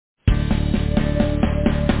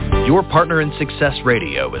Your Partner in Success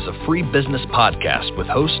Radio is a free business podcast with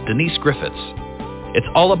host Denise Griffiths. It's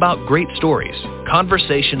all about great stories,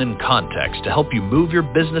 conversation, and context to help you move your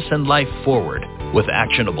business and life forward with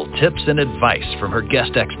actionable tips and advice from her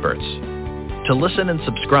guest experts. To listen and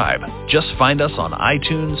subscribe, just find us on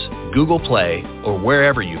iTunes, Google Play, or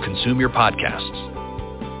wherever you consume your podcasts.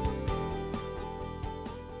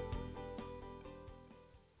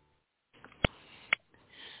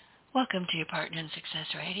 Welcome to Your Partner in Success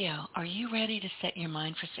Radio. Are you ready to set your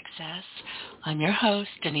mind for success? I'm your host,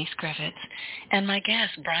 Denise Griffiths, and my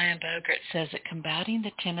guest, Brian Bogert, says that combating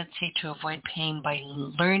the tendency to avoid pain by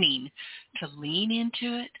learning to lean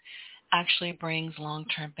into it actually brings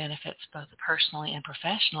long-term benefits both personally and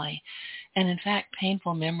professionally. And in fact,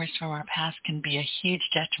 painful memories from our past can be a huge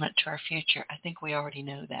detriment to our future. I think we already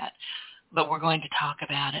know that, but we're going to talk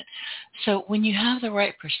about it. So when you have the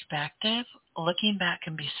right perspective, looking back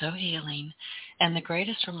can be so healing and the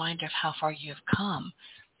greatest reminder of how far you have come.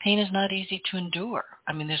 Pain is not easy to endure.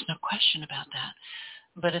 I mean, there's no question about that.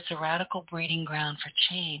 But it's a radical breeding ground for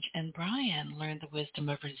change. And Brian learned the wisdom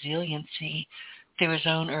of resiliency through his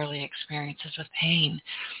own early experiences with pain.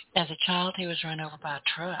 As a child, he was run over by a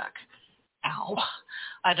truck. Ow.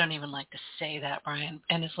 I don't even like to say that, Brian.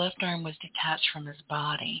 And his left arm was detached from his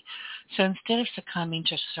body. So instead of succumbing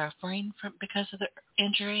to suffering because of the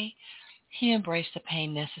injury, he embraced the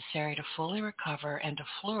pain necessary to fully recover and to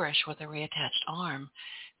flourish with a reattached arm,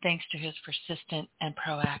 thanks to his persistent and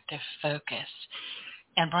proactive focus.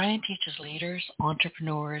 And Brian teaches leaders,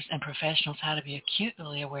 entrepreneurs, and professionals how to be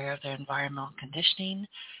acutely aware of their environmental conditioning,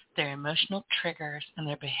 their emotional triggers, and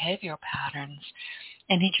their behavioral patterns.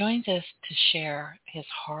 And he joins us to share his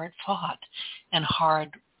hard-fought and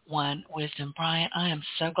hard-won wisdom. Brian, I am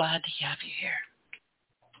so glad to have you here.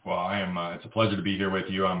 Well, I am. It's a pleasure to be here with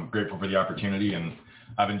you. I'm grateful for the opportunity, and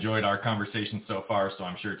I've enjoyed our conversation so far, so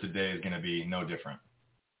I'm sure today is going to be no different.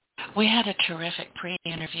 We had a terrific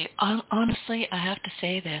pre-interview. Honestly, I have to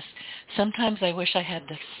say this. Sometimes I wish I had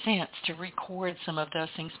the sense to record some of those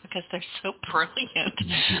things because they're so brilliant.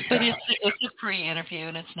 Yeah. But it's a pre-interview,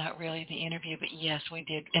 and it's not really the interview. But yes, we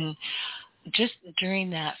did. And just during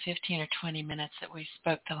that 15 or 20 minutes that we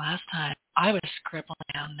spoke the last time, I was scribbling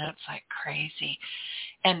down notes like crazy.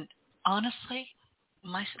 And honestly,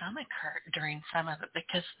 my stomach hurt during some of it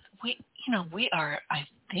because we are, I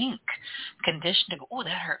think, conditioned to go, oh,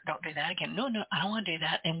 that hurt, don't do that again. No, I don't want to do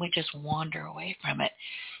that. And we just wander away from it.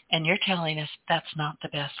 And you're telling us that's not the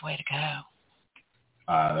best way to go.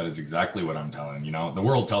 That is exactly what I'm telling. The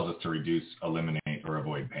world tells us to reduce, eliminate, or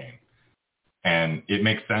avoid pain. And it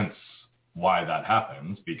makes sense why that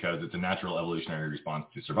happens because it's a natural evolutionary response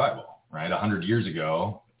to survival, right? 100 years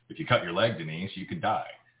ago, if you cut your leg, Denise, you could die.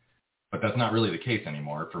 But that's not really the case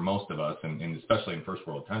anymore for most of us, and especially in first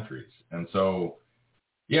world countries. And so,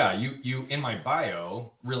 yeah, you in my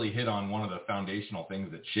bio really hit on one of the foundational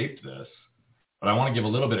things that shaped this. But I want to give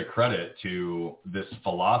a little bit of credit to this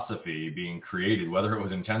philosophy being created, whether it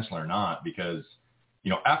was intentional or not, because,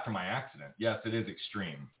 after my accident, yes, it is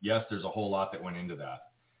extreme. Yes, there's a whole lot that went into that.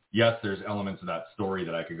 Yes, there's elements of that story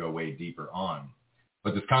that I could go way deeper on.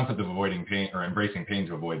 But this concept of avoiding pain or embracing pain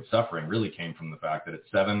to avoid suffering really came from the fact that at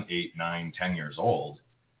 7, 8, 9, 10 years old,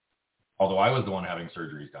 although I was the one having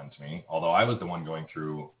surgeries done to me, although I was the one going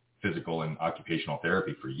through physical and occupational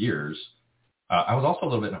therapy for years, I was also a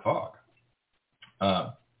little bit in a fog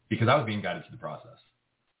because I was being guided through the process.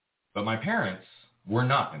 But my parents were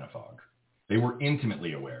not in a fog. They were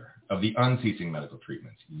intimately aware of the unceasing medical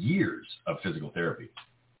treatments, years of physical therapy.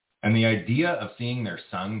 And the idea of seeing their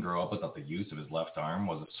son grow up without the use of his left arm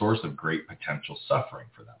was a source of great potential suffering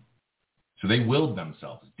for them. So they willed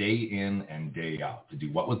themselves day in and day out to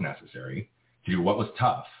do what was necessary, to do what was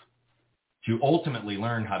tough, to ultimately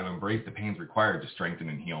learn how to embrace the pains required to strengthen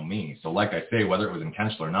and heal me. So like I say, whether it was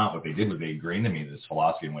intentional or not, what they did was they ingrained in me this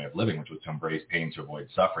philosophy and way of living, which was to embrace pain to avoid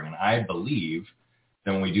suffering. And I believe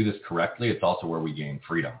that when we do this correctly, it's also where we gain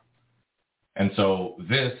freedom. And so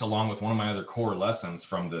this, along with one of my other core lessons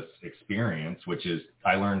from this experience, which is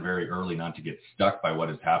I learned very early not to get stuck by what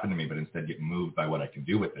has happened to me, but instead get moved by what I can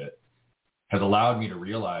do with it, has allowed me to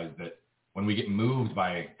realize that when we get moved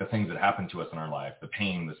by the things that happen to us in our life, the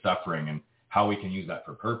pain, the suffering, and how we can use that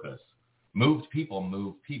for purpose, moved people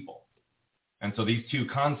move people. And so these two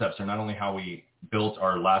concepts are not only how we built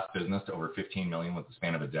our last business to over 15 million with the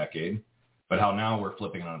span of a decade, but how now we're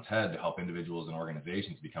flipping it on its head to help individuals and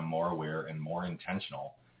organizations become more aware and more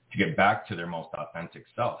intentional to get back to their most authentic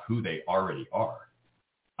self, who they already are.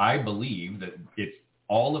 I believe that it's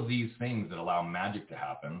all of these things that allow magic to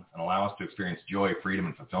happen and allow us to experience joy, freedom,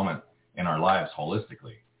 and fulfillment in our lives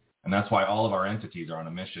holistically. And that's why all of our entities are on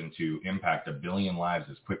a mission to impact 1 billion lives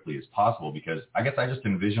as quickly as possible, because I guess I just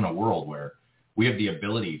envision a world where we have the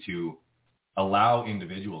ability to allow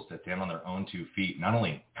individuals to stand on their own 2 feet, not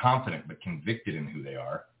only confident but convicted in who they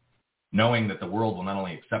are, knowing that the world will not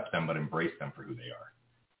only accept them but embrace them for who they are.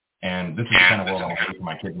 And this is the kind of world I want to see for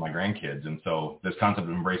my kids and my grandkids. And so this concept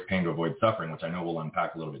of embrace pain to avoid suffering, which I know we'll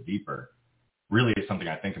unpack a little bit deeper, really is something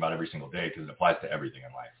I think about every single day because it applies to everything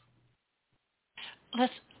in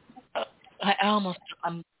life.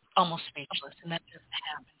 I'm almost speechless, and that doesn't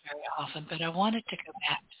happen very often. But I wanted to go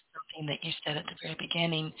back to something that you said at the very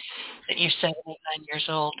beginning, that you're 7, 8, 9 years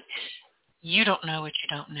old. You don't know what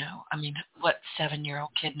you don't know. I mean, what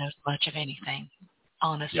 7-year-old kid knows much of anything,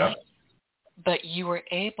 honestly? Yep. But you were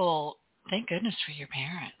able, thank goodness for your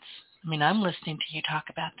parents. I mean, I'm listening to you talk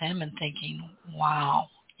about them and thinking, wow,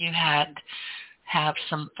 you have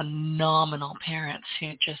some phenomenal parents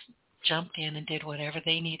who just jumped in and did whatever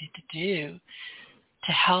they needed to do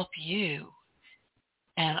to help you.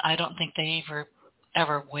 And I don't think they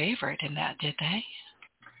ever wavered in that, did they?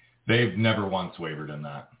 They've never once wavered in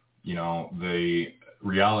that. You know, the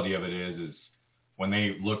reality of it is when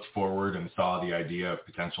they looked forward and saw the idea of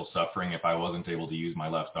potential suffering if I wasn't able to use my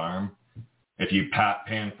left arm, if you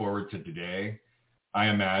pan forward to today, I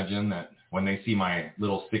imagine that when they see my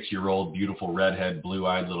little 6-year-old, beautiful, redhead,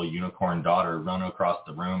 blue-eyed little unicorn daughter run across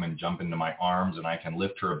the room and jump into my arms and I can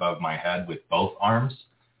lift her above my head with both arms,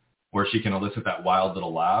 where she can elicit that wild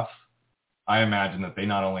little laugh, I imagine that they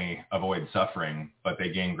not only avoid suffering, but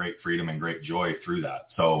they gain great freedom and great joy through that.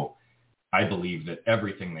 So I believe that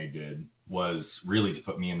everything they did was really to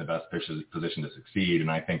put me in the best position to succeed. And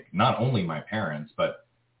I think not only my parents, but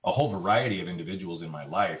a whole variety of individuals in my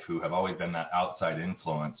life who have always been that outside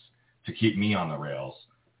influence to keep me on the rails.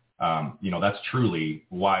 That's truly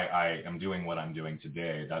why I am doing what I'm doing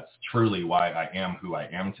today. That's truly why I am who I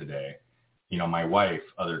am today. You know, my wife,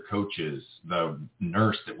 other coaches, the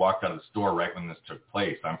nurse that walked out of the store right when this took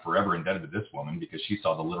place, I'm forever indebted to this woman because she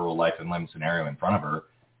saw the literal life and limb scenario in front of her,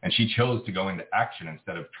 and she chose to go into action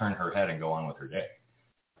instead of turn her head and go on with her day.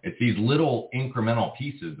 It's these little incremental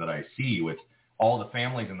pieces that I see with all the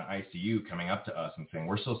families in the ICU coming up to us and saying,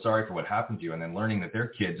 we're so sorry for what happened to you, and then learning that their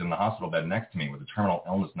kid's in the hospital bed next to me with a terminal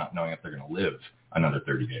illness, not knowing if they're going to live another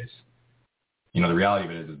 30 days. You know, the reality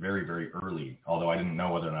of it is it's very, very early, although I didn't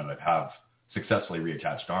know whether or not I'd have successfully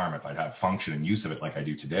reattached arm, if I'd have function and use of it like I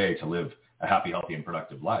do today to live a happy, healthy, and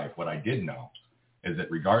productive life. What I did know is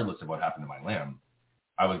that regardless of what happened to my limb,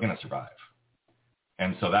 I was going to survive.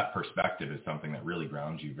 And so that perspective is something that really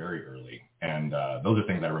grounds you very early. And those are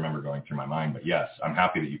things I remember going through my mind. But yes, I'm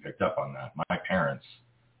happy that you picked up on that. My parents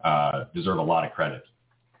deserve a lot of credit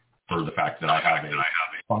for the fact that I have a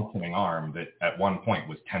functioning arm that at one point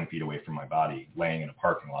was 10 feet away from my body, laying in a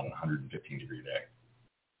parking lot on a 115-degree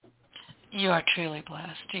day. You are truly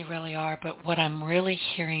blessed. You really are. But what I'm really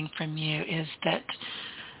hearing from you is that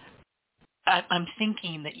I'm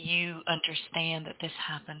thinking that you understand that this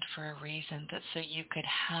happened for a reason, that so you could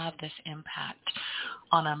have this impact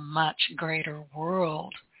on a much greater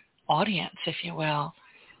world audience, if you will,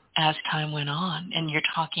 as time went on. And you're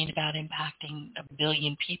talking about impacting 1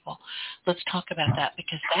 billion people. Let's talk about that,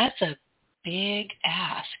 because that's a big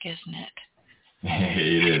ask, isn't it?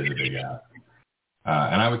 It is a big ask.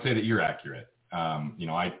 And I would say that you're accurate.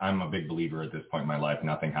 I'm a big believer at this point in my life.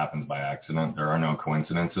 Nothing happens by accident. There are no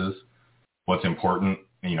coincidences. What's important,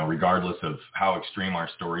 regardless of how extreme our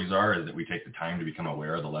stories are, is that we take the time to become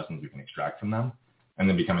aware of the lessons we can extract from them and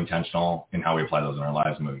then become intentional in how we apply those in our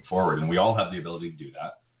lives moving forward. And we all have the ability to do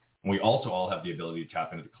that. And we also all have the ability to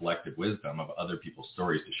tap into the collective wisdom of other people's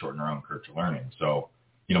stories to shorten our own curve to learning. So,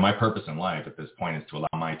 my purpose in life at this point is to allow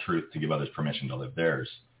my truth to give others permission to live theirs.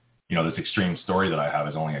 This extreme story that I have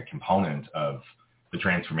is only a component of the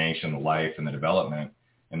transformation, the life, and the development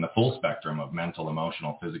in the full spectrum of mental,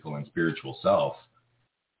 emotional, physical, and spiritual self.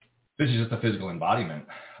 This is just a physical embodiment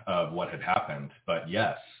of what had happened. But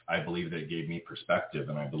yes, I believe that it gave me perspective,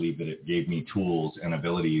 and I believe that it gave me tools and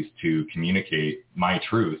abilities to communicate my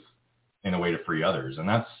truth in a way to free others. And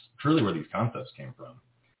that's truly where these concepts came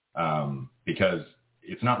from, because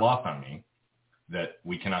it's not lost on me that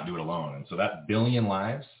we cannot do it alone. And so that 1 billion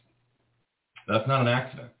lives, that's not an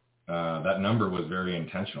accident. That number was very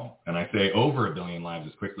intentional. And I say over 1 billion lives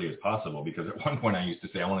as quickly as possible, because at one point I used to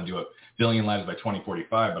say I want to do 1 billion lives by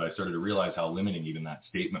 2045, but I started to realize how limiting even that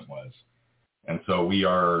statement was. And so we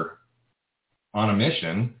are on a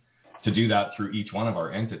mission to do that through each one of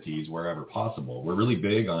our entities wherever possible. We're really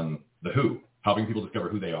big on the who, helping people discover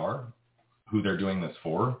who they are, who they're doing this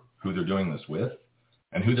for, who they're doing this with,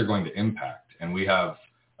 and who they're going to impact. And we have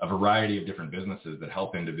a variety of different businesses that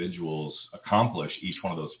help individuals accomplish each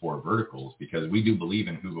one of those 4 verticals, because we do believe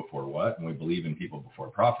in who before what, and we believe in people before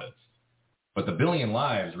profits. But the billion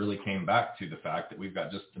lives really came back to the fact that we've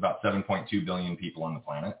got just about 7.2 billion people on the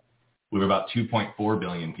planet. We have about 2.4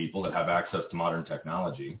 billion people that have access to modern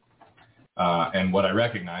technology. And what I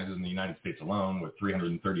recognize is in the United States alone, with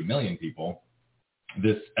 330 million people,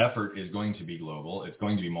 this effort is going to be global. It's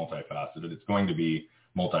going to be multifaceted. It's going to be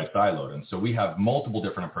multi-siloed. And so we have multiple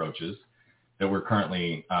different approaches that we're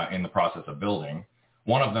currently in the process of building.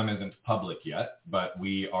 One of them isn't public yet, but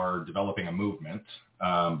we are developing a movement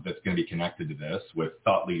that's going to be connected to this with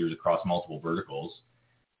thought leaders across multiple verticals.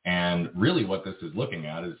 And really what this is looking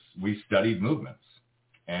at is we studied movements.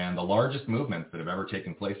 And the largest movements that have ever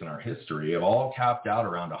taken place in our history have all capped out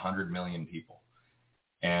around 100 million people.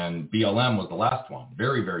 And BLM was the last one.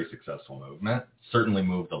 Very, very successful movement. Certainly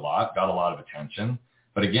moved a lot, got a lot of attention.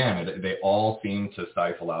 But again, they all seem to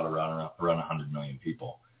stifle out around 100 million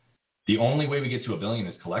people. The only way we get to 1 billion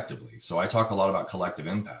is collectively. So I talk a lot about collective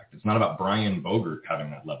impact. It's not about Brian Bogert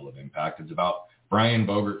having that level of impact. It's about Brian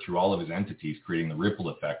Bogert through all of his entities creating the ripple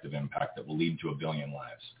effect of impact that will lead to 1 billion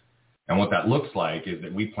lives. And what that looks like is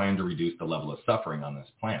that we plan to reduce the level of suffering on this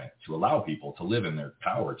planet to allow people to live in their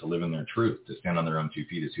power, to live in their truth, to stand on their own 2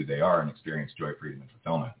 feet as who they are and experience joy, freedom, and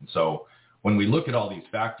fulfillment. And so when we look at all these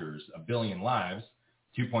factors, 1 billion lives,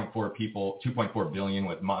 2.4 billion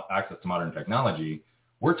with access to modern technology,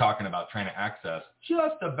 we're talking about trying to access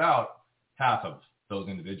just about half of those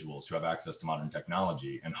individuals who have access to modern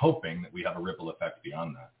technology and hoping that we have a ripple effect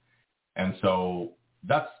beyond that. And so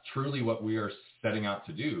that's truly what we are setting out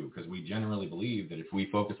to do, because we generally believe that if we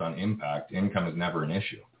focus on impact, income is never an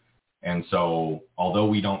issue. And so although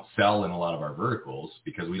we don't sell in a lot of our verticals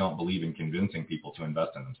because we don't believe in convincing people to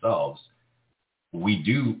invest in themselves, we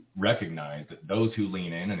do recognize that those who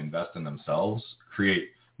lean in and invest in themselves create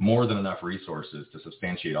more than enough resources to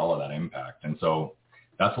substantiate all of that impact. And so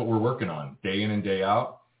that's what we're working on day in and day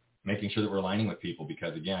out, making sure that we're aligning with people,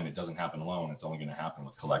 because again, it doesn't happen alone. It's only going to happen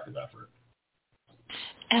with collective effort.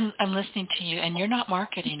 And I'm listening to you, and you're not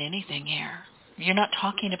marketing anything here. You're not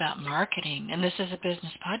talking about marketing, and this is a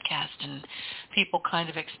business podcast, and people kind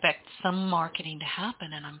of expect some marketing to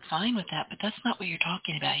happen, and I'm fine with that, but that's not what you're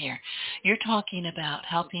talking about here. You're talking about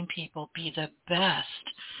helping people be the best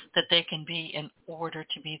that they can be in order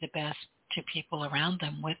to be the best to people around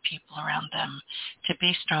them, with people around them, to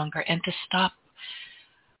be stronger, and to stop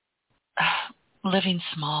living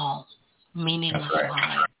small, meaningless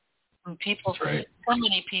lives. When people, so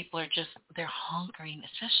many people are just, they're hunkering,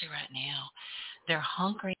 especially right now, they're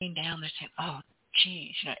hunkering down. They're saying, oh,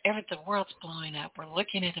 geez, the world's blowing up. We're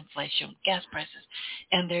looking at inflation, gas prices,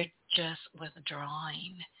 and they're just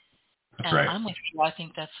withdrawing. That's right. I'm with you. I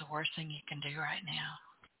think that's the worst thing you can do right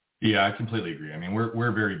now. Yeah, I completely agree. I mean,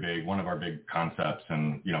 we're very big. One of our big concepts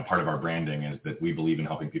and, part of our branding is that we believe in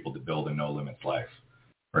helping people to build a no limits life.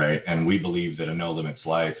 Right. And we believe that a no limits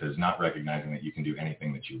life is not recognizing that you can do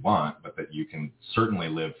anything that you want, but that you can certainly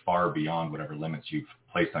live far beyond whatever limits you've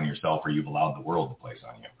placed on yourself or you've allowed the world to place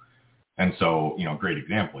on you. And so, great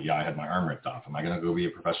example. Yeah, I had my arm ripped off. Am I going to go be a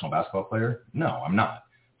professional basketball player? No, I'm not.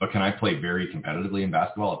 But can I play very competitively in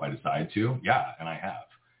basketball if I decide to? Yeah, and I have.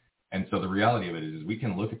 And so the reality of it is we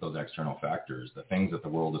can look at those external factors, the things that the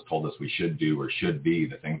world has told us we should do or should be,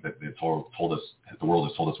 the things that the world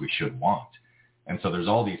has told us we should want. And so there's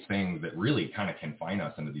all these things that really kind of confine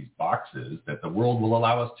us into these boxes that the world will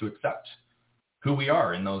allow us to accept who we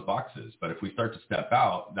are in those boxes. But if we start to step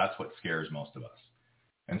out, that's what scares most of us.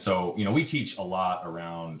 And so, we teach a lot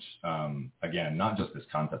around, again, not just this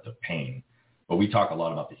concept of pain, but we talk a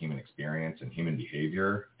lot about the human experience and human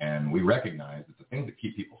behavior. And we recognize that the things that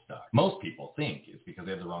keep people stuck, most people think is because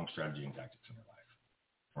they have the wrong strategy and tactics in their life.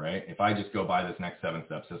 Right? If I just go buy this next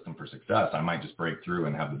 7-step system for success, I might just break through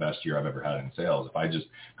and have the best year I've ever had in sales. If I just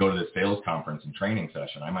go to this sales conference and training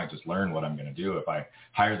session, I might just learn what I'm going to do. If I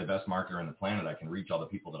hire the best marketer on the planet, I can reach all the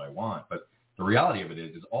people that I want. But the reality of it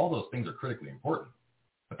is all those things are critically important,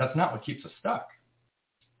 but that's not what keeps us stuck.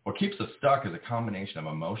 What keeps us stuck is a combination of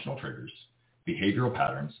emotional triggers, behavioral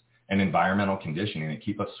patterns, and environmental conditioning that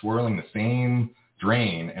keep us swirling the same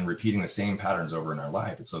drain and repeating the same patterns over in our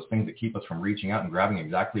life. It's those things that keep us from reaching out and grabbing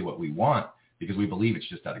exactly what we want because we believe it's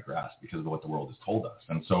just out of grasp because of what the world has told us.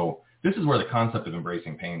 And so this is where the concept of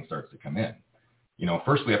embracing pain starts to come in.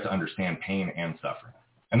 First we have to understand pain and suffering.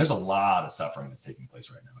 And there's a lot of suffering that's taking place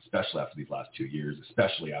right now, especially after these last 2 years,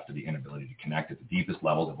 especially after the inability to connect at the deepest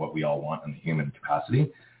levels of what we all want in the human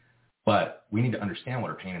capacity. But we need to understand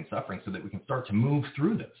what are pain and suffering so that we can start to move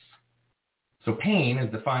through this. So pain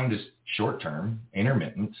is defined as short-term,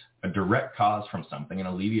 intermittent, a direct cause from something, and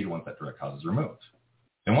alleviated once that direct cause is removed.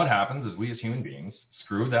 then what happens is we as human beings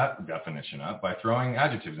screw that definition up by throwing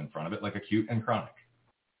adjectives in front of it like acute and chronic.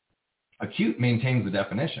 Acute maintains the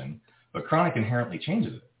definition, but chronic inherently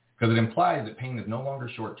changes it because it implies that pain is no longer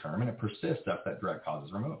short-term and it persists after that direct cause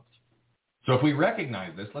is removed. So if we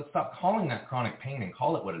recognize this, let's stop calling that chronic pain and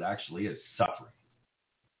call it what it actually is, suffering.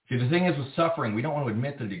 See, the thing is with suffering, we don't want to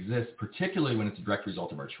admit that it exists, particularly when it's a direct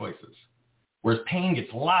result of our choices. Whereas pain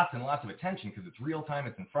gets lots and lots of attention because it's real time,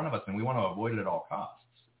 it's in front of us, and we want to avoid it at all costs.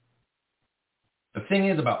 The thing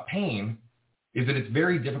is about pain is that it's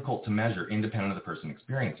very difficult to measure independent of the person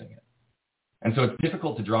experiencing it. And so it's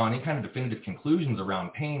difficult to draw any kind of definitive conclusions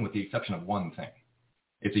around pain with the exception of one thing.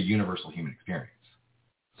 It's a universal human experience.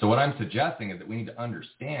 So what I'm suggesting is that we need to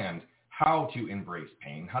understand how to embrace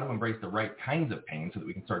pain, how to embrace the right kinds of pain so that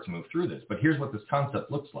we can start to move through this. But here's what this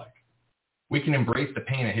concept looks like. We can embrace the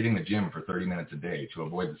pain of hitting the gym for 30 minutes a day to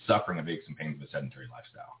avoid the suffering of aches and pains of a sedentary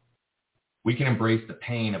lifestyle. We can embrace the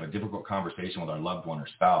pain of a difficult conversation with our loved one or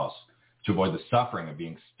spouse to avoid the suffering of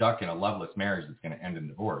being stuck in a loveless marriage that's going to end in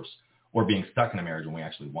divorce, or being stuck in a marriage when we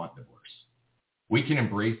actually want divorce. We can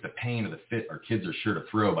embrace the pain of the fit our kids are sure to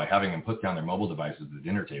throw by having them put down their mobile devices at the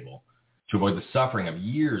dinner table to avoid the suffering of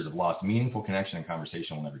years of lost meaningful connection and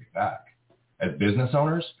conversation we'll never get back. As business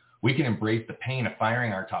owners, we can embrace the pain of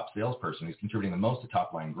firing our top salesperson who's contributing the most to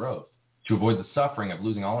top-line growth to avoid the suffering of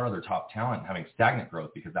losing all our other top talent and having stagnant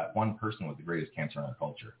growth because that one person was the greatest cancer in our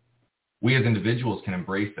culture. We as individuals can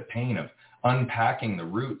embrace the pain of unpacking the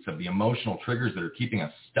roots of the emotional triggers that are keeping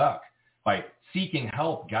us stuck by seeking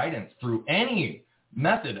help, guidance through any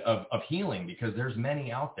method of healing, because there's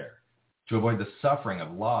many out there, to avoid the suffering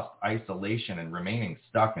of loss, isolation, and remaining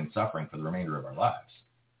stuck in suffering for the remainder of our lives.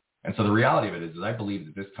 And so the reality of it is I believe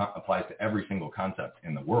that this applies to every single concept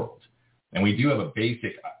in the world. And we do have a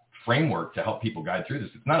basic framework to help people guide through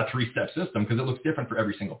this. It's not a three-step system because it looks different for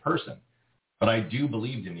every single person. But I do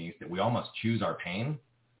believe, Denise, that we all must choose our pain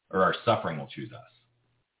or our suffering will choose us.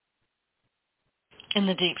 In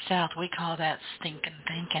the Deep South, we call that stinking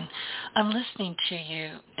thinking. I'm listening to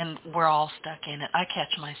you, and we're all stuck in it. I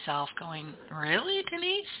catch myself going, really,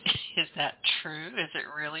 Denise? Is that true? Is it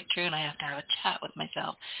really true? And I have to have a chat with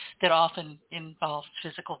myself that often involves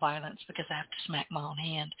physical violence because I have to smack my own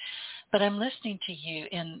hand. But I'm listening to you,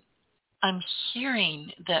 and I'm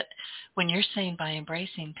hearing that when you're saying by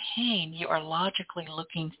embracing pain, you are logically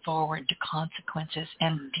looking forward to consequences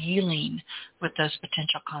and dealing with those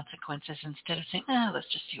potential consequences instead of saying, let's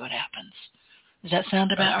just see what happens. Does that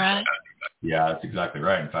sound about right? Yeah, that's exactly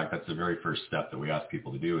right. In fact, that's the very first step that we ask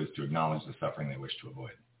people to do is to acknowledge the suffering they wish to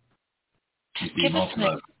avoid. You see, Give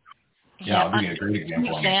us I'll give you a great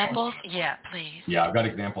example. Examples? Yeah, please. Yeah, I've got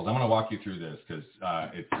examples. I'm going to walk you through this because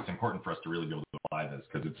it's important for us to really be able to apply this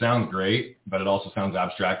because it sounds great, but it also sounds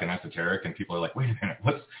abstract and esoteric, and people are like, wait a minute,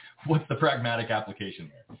 what's the pragmatic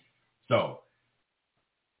application here? So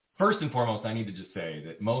first and foremost, I need to just say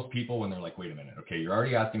that most people, when they're like, wait a minute, okay, you're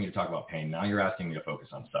already asking me to talk about pain. Now you're asking me to focus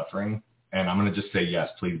on suffering. And I'm going to just say, yes,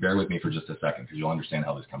 please bear with me for just a second because you'll understand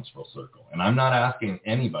how this comes full circle. And I'm not asking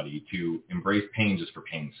anybody to embrace pain just for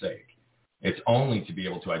pain's sake. It's only to be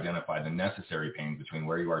able to identify the necessary pain between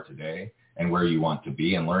where you are today and where you want to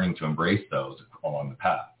be and learning to embrace those along the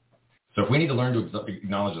path. So if we need to learn to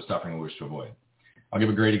acknowledge the suffering we wish to avoid, I'll give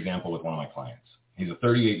a great example with one of my clients. He's a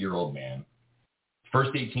 38-year-old man.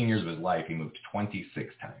 First 18 years of his life, he moved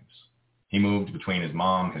 26 times. He moved between his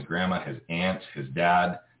mom, his grandma, his aunt, his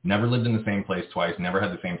dad, never lived in the same place twice, never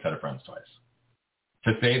had the same set of friends twice.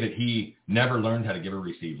 To say that he never learned how to give or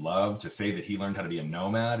receive love, to say that he learned how to be a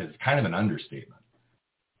nomad is kind of an understatement.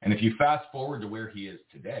 And if you fast forward to where he is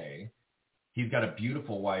today, he's got a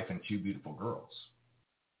beautiful wife and 2 beautiful girls.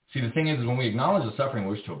 See, the thing is when we acknowledge the suffering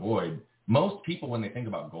we wish to avoid, most people, when they think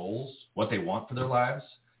about goals, what they want for their lives,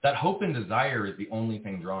 that hope and desire is the only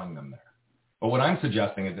thing drawing them there. But what I'm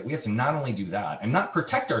suggesting is that we have to not only do that and not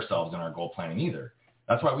protect ourselves in our goal planning either.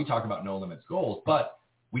 That's why we talk about no limits goals, but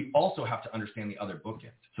we also have to understand the other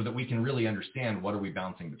bookend so that we can really understand what are we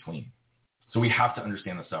bouncing between. So we have to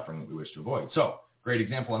understand the suffering that we wish to avoid. So great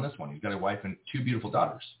example on this one. He's got a wife and 2 beautiful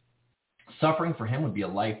daughters. Suffering for him would be a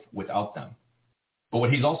life without them. But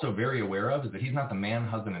what he's also very aware of is that he's not the man,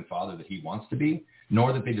 husband, and father that he wants to be,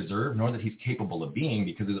 nor that they deserve, nor that he's capable of being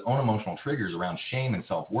because his own emotional triggers around shame and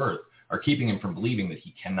self-worth are keeping him from believing that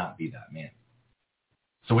he cannot be that man.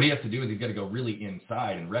 So what he has to do is he's got to go really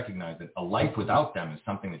inside and recognize that a life without them is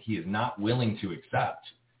something that he is not willing to accept.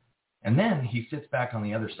 And then he sits back on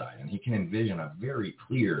the other side and he can envision a very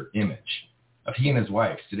clear image of he and his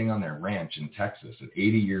wife sitting on their ranch in Texas at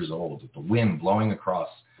 80 years old with the wind blowing across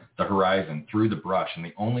the horizon through the brush. And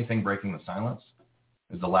the only thing breaking the silence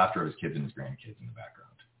is the laughter of his kids and his grandkids in the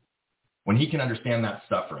background. When he can understand that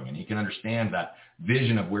suffering and he can understand that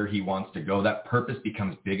vision of where he wants to go, that purpose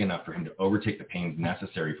becomes big enough for him to overtake the pains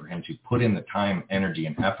necessary for him to put in the time, energy,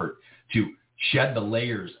 and effort to shed the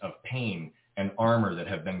layers of pain and armor that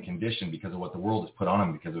have been conditioned because of what the world has put on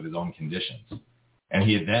him because of his own conditions. And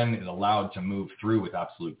he then is allowed to move through with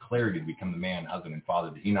absolute clarity to become the man, husband, and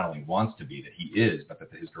father that he not only wants to be, that he is, but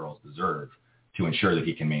that his girls deserve, to ensure that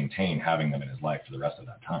he can maintain having them in his life for the rest of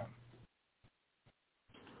that time.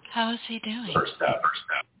 How is he doing? First step.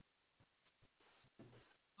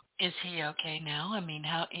 Is he okay now? I mean,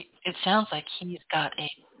 it sounds like he's got a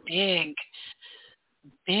big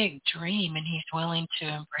dream and he's willing to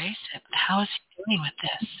embrace it. But how is he doing with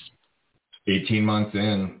this? 18 months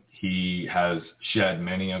in, he has shed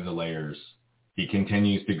many of the layers. He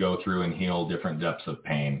continues to go through and heal different depths of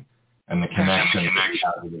pain. And the connection that he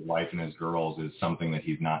has with his wife and his girls is something that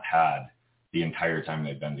he's not had the entire time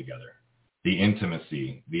they've been together. The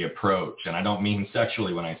intimacy, the approach, and I don't mean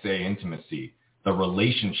sexually when I say intimacy, the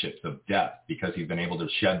relationships of depth, because he's been able to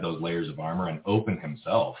shed those layers of armor and open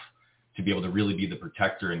himself to be able to really be the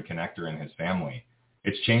protector and connector in his family.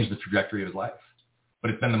 It's changed the trajectory of his life. But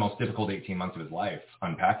it's been the most difficult 18 months of his life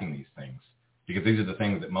unpacking these things, because these are the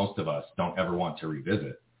things that most of us don't ever want to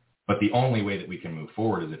revisit. But the only way that we can move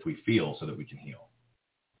forward is if we feel so that we can heal.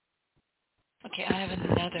 Okay, I have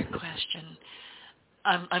another question.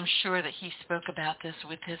 I'm sure that he spoke about this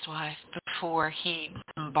with his wife before he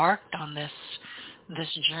embarked on this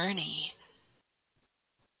journey.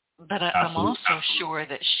 But I'm also sure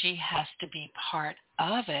that she has to be part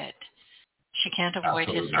of it. She can't avoid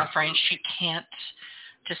his suffering. She can't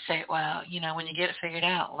just say, well, when you get it figured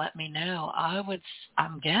out, let me know.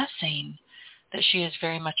 I'm guessing that she is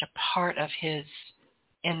very much a part of his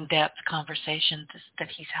in-depth conversations that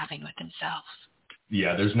he's having with himself.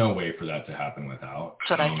 Yeah, there's no way for that to happen without.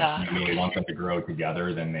 That's what I thought. If you want them to grow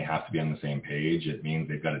together, then they have to be on the same page. It means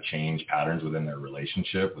they've got to change patterns within their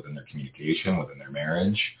relationship, within their communication, within their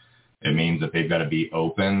marriage. It means that they've got to be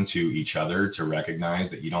open to each other to recognize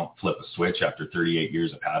that you don't flip a switch after 38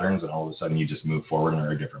 years of patterns and all of a sudden you just move forward and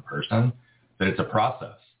are a different person, that it's a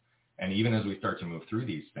process. And even as we start to move through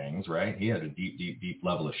these things, right, he had a deep, deep, deep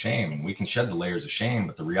level of shame, and we can shed the layers of shame,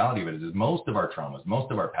 but the reality of it is most of our traumas, most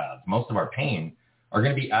of our paths, most of our pain are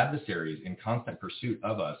going to be adversaries in constant pursuit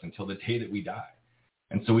of us until the day that we die.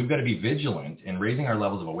 And so we've got to be vigilant in raising our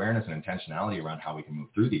levels of awareness and intentionality around how we can move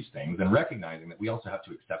through these things, and recognizing that we also have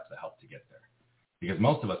to accept the help to get there, because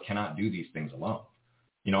most of us cannot do these things alone.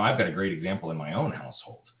 I've got a great example in my own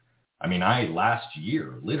household. Last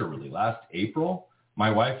year, literally last April, my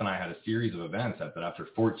wife and I had a series of events that after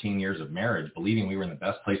 14 years of marriage, believing we were in the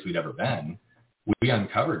best place we'd ever been, we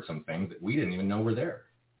uncovered some things that we didn't even know were there.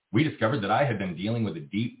 We discovered that I had been dealing with a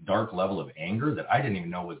deep, dark level of anger that I didn't even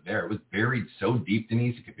know was there. It was buried so deep,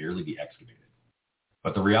 Denise, it could barely be excavated.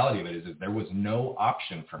 But the reality of it is there was no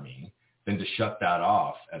option for me than to shut that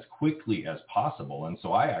off as quickly as possible. And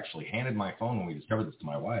so I actually handed my phone when we discovered this to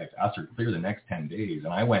my wife, asked her to clear the next 10 days.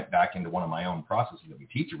 And I went back into one of my own processes that we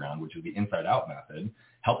teach around, which is the inside out method,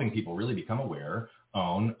 helping people really become aware,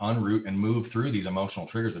 own, unroot, and move through these emotional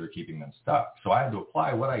triggers that are keeping them stuck. So I had to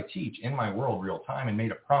apply what I teach in my world real time and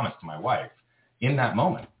made a promise to my wife in that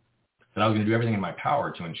moment that I was going to do everything in my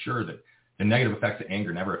power to ensure that the negative effects of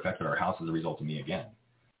anger never affected our house as a result of me again.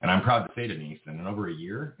 And I'm proud to say, Denise, that in over a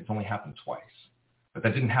year, it's only happened twice. But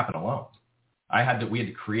that didn't happen alone. We had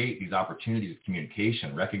to create these opportunities of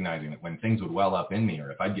communication, recognizing that when things would well up in me, or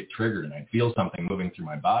if I'd get triggered and I'd feel something moving through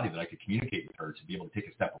my body, that I could communicate with her to be able to take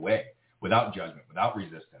a step away without judgment, without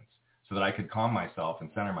resistance, so that I could calm myself and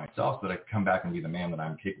center myself so that I could come back and be the man that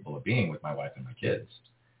I'm capable of being with my wife and my kids.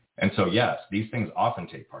 And so, yes, these things often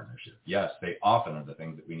take partnership. Yes, they often are the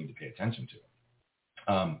things that we need to pay attention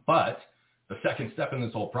to. But the second step in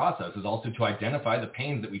this whole process is also to identify the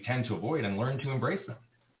pains that we tend to avoid and learn to embrace them.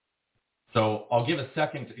 So I'll give a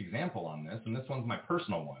second example on this, and this one's my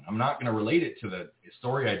personal one. I'm not going to relate it to the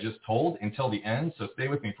story I just told until the end, so stay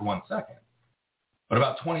with me for 1 second. But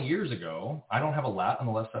about 20 years ago, I don't have a lat on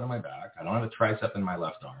the left side of my back. I don't have a tricep in my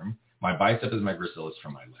left arm. My bicep is my gracilis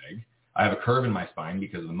from my leg. I have a curve in my spine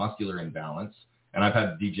because of the muscular imbalance, and I've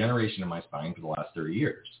had degeneration in my spine for the last 30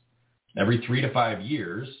 years. Every 3 to 5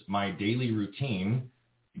 years, my daily routine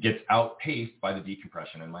gets outpaced by the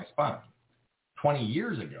decompression in my spine. 20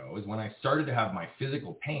 years ago is when I started to have my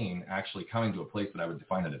physical pain actually coming to a place that I would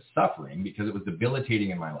define it as suffering, because it was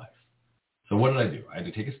debilitating in my life. So what did I do? I had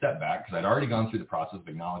to take a step back, because I'd already gone through the process of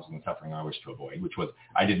acknowledging the suffering I wished to avoid, which was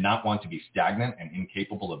I did not want to be stagnant and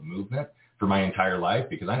incapable of movement for my entire life,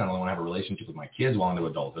 because I not only want to have a relationship with my kids well into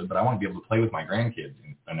adulthood, but I want to be able to play with my grandkids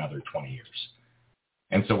in another 20 years.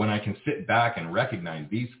 And so when I can sit back and recognize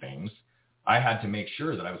these things, I had to make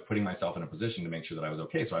sure that I was putting myself in a position to make sure that I was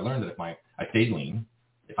okay. So I learned that if I stay lean,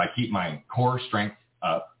 if I keep my core strength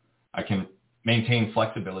up, I can maintain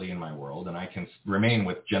flexibility in my world, and I can remain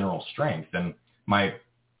with general strength, then my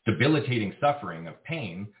debilitating suffering of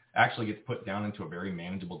pain actually gets put down into a very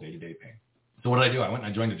manageable day-to-day pain. So what did I do? I went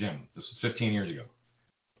and I joined a gym. This was 15 years ago.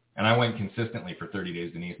 And I went consistently for 30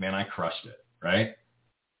 days, Denise. Man, I crushed it, right?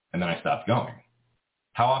 And then I stopped going.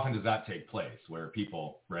 How often does that take place where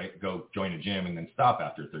people, right, go join a gym and then stop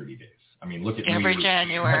after 30 days? I mean, look at every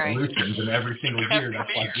January. Resolutions, and every single year, that's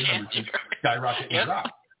why gym memberships skyrocket and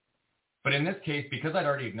drop. But in this case, because I'd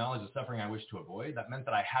already acknowledged the suffering I wished to avoid, that meant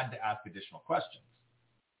that I had to ask additional questions.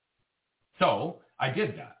 So I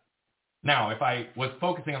did that. Now, if I was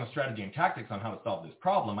focusing on the strategy and tactics on how to solve this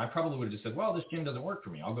problem, I probably would have just said, well, this gym doesn't work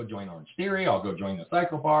for me. I'll go join Orange Theory. I'll go join the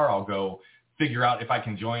Cycle Bar. I'll go figure out if I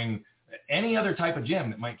can join any other type of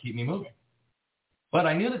gym that might keep me moving. But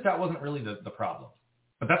I knew that that wasn't really the problem.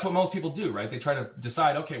 But that's what most people do, right? They try to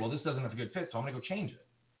decide, okay, well, this doesn't have a good fit, so I'm going to go change it.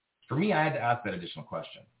 For me, I had to ask that additional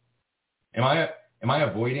question. Am I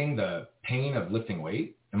avoiding the pain of lifting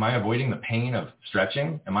weight? Am I avoiding the pain of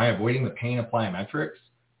stretching? Am I avoiding the pain of plyometrics?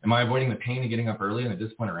 Am I avoiding the pain of getting up early and the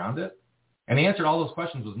discipline around it? And the answer to all those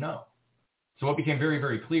questions was no. So what became very,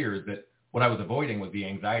 very clear is that what I was avoiding was the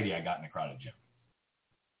anxiety I got in a crowded gym.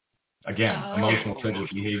 Again, emotional triggers,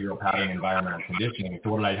 behavioral pattern, environmental conditioning. So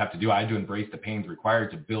what did I have to do? I had to embrace the pains required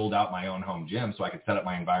to build out my own home gym so I could set up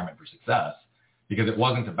my environment for success, because it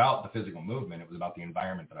wasn't about the physical movement. It was about the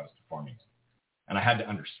environment that I was performing in. And I had to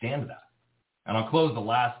understand that. And I'll close the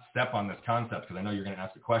last step on this concept because I know you're going to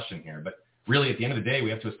ask a question here. But really, at the end of the day, we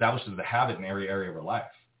have to establish this as a habit in every area of our life.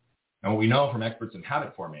 And what we know from experts in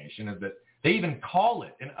habit formation is that they even call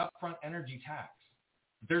it an upfront energy tax.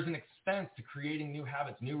 There's an expense to creating new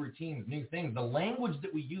habits, new routines, new things. The language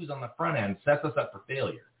that we use on the front end sets us up for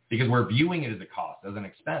failure because we're viewing it as a cost, as an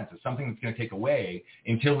expense, as something that's going to take away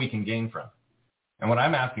until we can gain from it. And what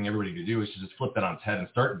I'm asking everybody to do is to just flip that on its head and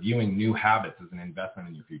start viewing new habits as an investment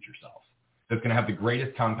in your future self. That's going to have the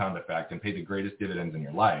greatest compound effect and pay the greatest dividends in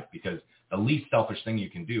your life, because the least selfish thing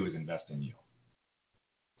you can do is invest in you.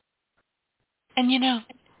 And, you know,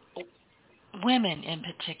 women in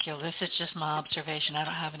particular, this is just my observation. I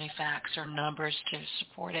don't have any facts or numbers to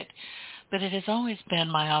support it, but it has always been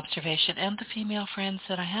my observation and the female friends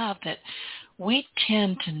that I have that we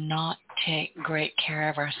tend to not take great care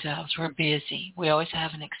of ourselves. We're busy. We always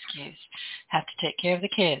have an excuse. Have to take care of the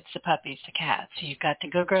kids, the puppies, the cats. So you've got to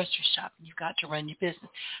go grocery shopping. You've got to run your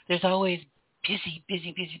business. There's always busy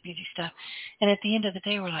stuff. And at the end of the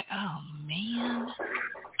day, we're like, oh, man,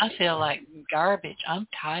 I feel like garbage. I'm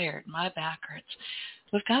tired. My back hurts.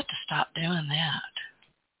 We've got to stop doing that.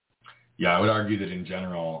 Yeah, I would argue that in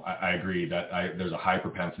general, I agree that there's a high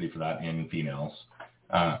propensity for that in females.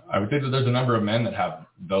 I would say that there's a number of men that have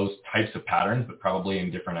those types of patterns, but probably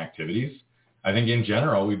in different activities. I think in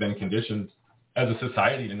general, we've been conditioned as a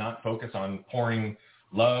society to not focus on pouring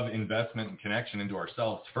love, investment, and connection into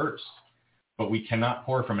ourselves first. But we cannot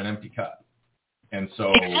pour from an empty cup. And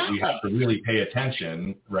so we have to really pay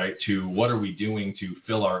attention, right, to what are we doing to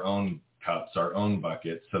fill our own cups, our own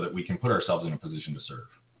buckets, so that we can put ourselves in a position to serve.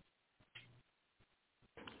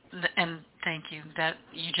 And thank you. That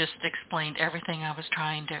you just explained everything I was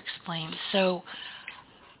trying to explain. So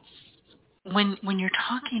when you're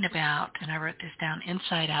talking about, and I wrote this down,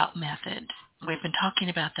 inside out method, we've been talking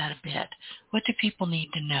about that a bit. What do people need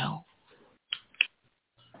to know?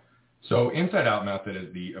 So inside out method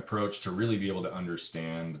is the approach to really be able to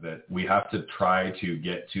understand that we have to try to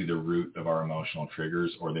get to the root of our emotional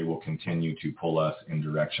triggers, or they will continue to pull us in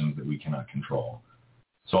directions that we cannot control.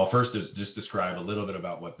 So I'll first just describe a little bit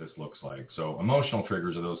about what this looks like. So emotional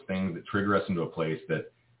triggers are those things that trigger us into a place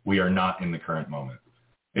that we are not in the current moment.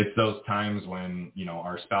 It's those times when, you know,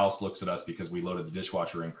 our spouse looks at us because we loaded the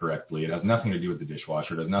dishwasher incorrectly. It has nothing to do with the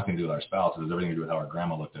dishwasher. It has nothing to do with our spouse. It has everything to do with how our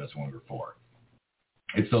grandma looked at us when we were 4.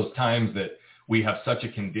 It's those times that we have such a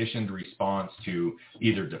conditioned response to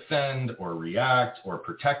either defend or react or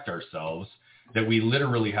protect ourselves that we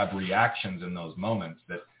literally have reactions in those moments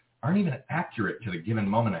that aren't even accurate to the given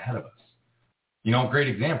moment ahead of us. You know, great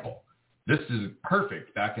example. This is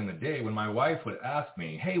perfect back in the day when my wife would ask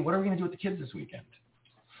me, hey, what are we going to do with the kids this weekend?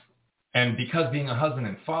 And because being a husband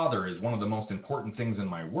and father is one of the most important things in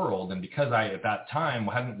my world, and because I, at that time,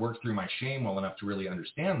 hadn't worked through my shame well enough to really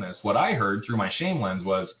understand this, what I heard through my shame lens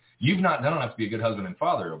was, you've not done enough to be a good husband and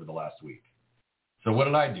father over the last week. So what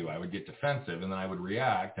did I do? I would get defensive, and then I would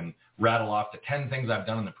react and rattle off the 10 things I've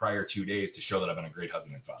done in the prior 2 days to show that I've been a great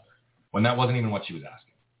husband and father, when that wasn't even what she was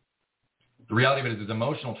asking. The reality of it is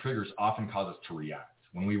emotional triggers often cause us to react.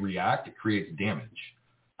 When we react, it creates damage.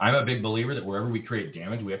 I'm a big believer that wherever we create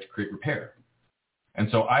damage, we have to create repair. And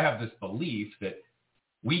so I have this belief that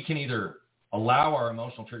we can either allow our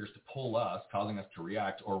emotional triggers to pull us, causing us to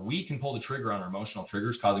react, or we can pull the trigger on our emotional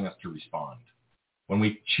triggers, causing us to respond. When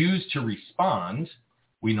we choose to respond,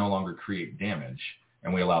 we no longer create damage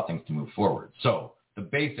and we allow things to move forward. So the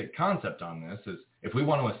basic concept on this is if we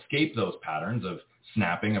want to escape those patterns of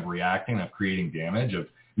snapping, of reacting, of creating damage, of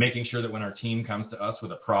making sure that when our team comes to us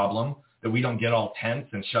with a problem, that we don't get all tense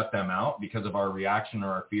and shut them out because of our reaction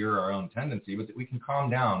or our fear or our own tendency, but that we can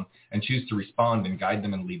calm down and choose to respond and guide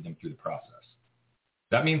them and lead them through the process.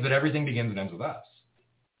 That means that everything begins and ends with us.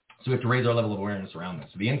 So we have to raise our level of awareness around this.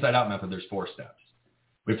 So the inside out method, there's 4 steps.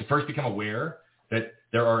 We have to first become aware that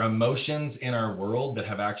there are emotions in our world that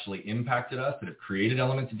have actually impacted us, that have created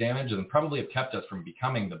elements of damage, and probably have kept us from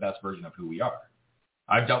becoming the best version of who we are.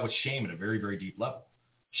 I've dealt with shame at a very, very deep level.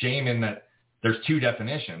 Shame in that there's 2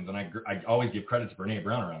 definitions, and I always give credit to Brene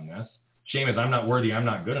Brown around this. Shame is I'm not worthy, I'm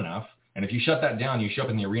not good enough. And if you shut that down, you show up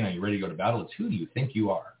in the arena, you're ready to go to battle, it's who do you think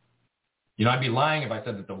you are? You know, I'd be lying if I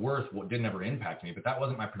said that the worth didn't ever impact me, but that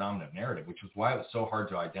wasn't my predominant narrative, which was why it was so hard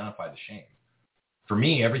to identify the shame. For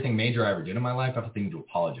me, everything major I ever did in my life, I have a thing to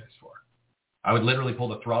apologize for. I would literally pull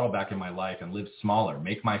the throttle back in my life and live smaller,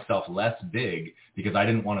 make myself less big because I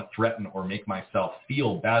didn't want to threaten or make myself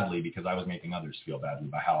feel badly because I was making others feel badly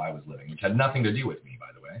by how I was living, which had nothing to do with me, by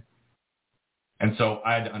the way. And so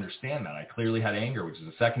I had to understand that. I clearly had anger, which is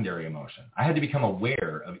a secondary emotion. I had to become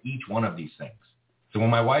aware of each one of these things. So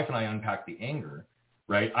when my wife and I unpacked the anger,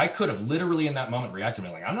 right, I could have literally in that moment reacted to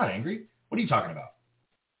me like, I'm not angry. What are you talking about?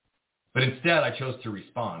 But instead, I chose to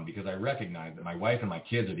respond because I recognized that my wife and my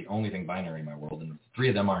kids are the only thing binary in my world. And if the 3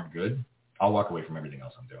 of them aren't good, I'll walk away from everything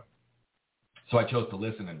else I'm doing. So I chose to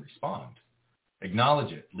listen and respond,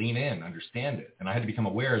 acknowledge it, lean in, understand it. And I had to become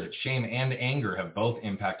aware that shame and anger have both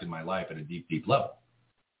impacted my life at a deep, deep level.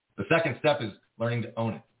 The second step is learning to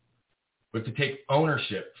own it. We have to take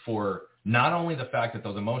ownership for not only the fact that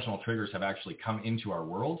those emotional triggers have actually come into our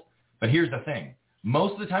world, but here's the thing.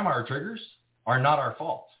 Most of the time, our triggers are not our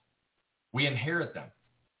fault. We inherit them.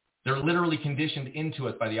 They're literally conditioned into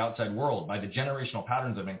us by the outside world, by the generational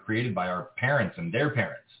patterns that have been created by our parents and their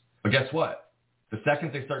parents. But guess what? The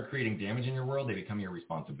second they start creating damage in your world, they become your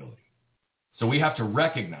responsibility. So we have to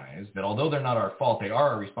recognize that although they're not our fault, they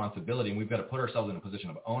are our responsibility, and we've got to put ourselves in a position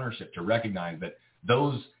of ownership to recognize that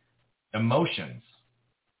those emotions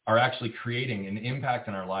are actually creating an impact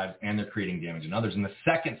in our lives and they're creating damage in others. And the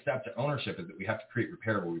second step to ownership is that we have to create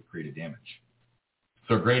repair where we've created damage.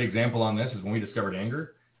 So a great example on this is when we discovered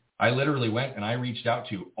anger, I literally went and I reached out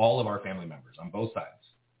to all of our family members on both sides.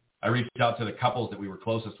 I reached out to the couples that we were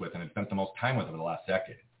closest with and had spent the most time with over the last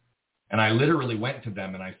decade. And I literally went to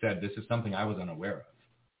them and I said, this is something I was unaware of.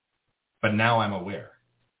 But now I'm aware.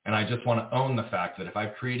 And I just want to own the fact that if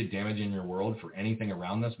I've created damage in your world for anything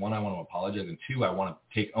around this, 1, I want to apologize. And 2, I want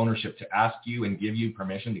to take ownership to ask you and give you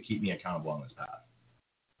permission to keep me accountable on this path.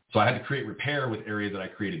 So I had to create repair with areas that I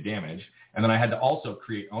created damage. And then I had to also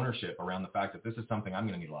create ownership around the fact that this is something I'm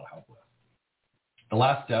going to need a lot of help with.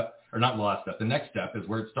 The next step is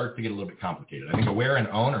where it starts to get a little bit complicated. I think aware and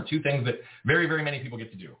own are 2 things that very, very many people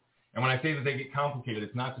get to do. And when I say that they get complicated,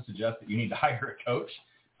 it's not to suggest that you need to hire a coach.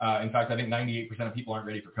 In fact, I think 98% of people aren't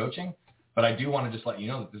ready for coaching. But I do want to just let you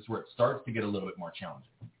know that this is where it starts to get a little bit more challenging.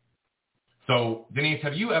 So, Denise,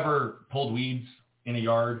 have you ever pulled weeds in a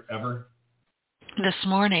yard ever? This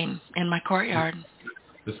morning in my courtyard.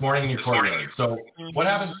 This morning in your courtyard. So what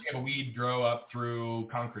happens if you have a weed grow up through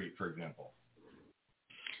concrete, for example?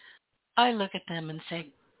 I look at them and say,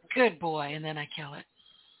 good boy, and then I kill it.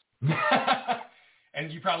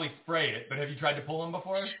 And you probably spray it, but have you tried to pull them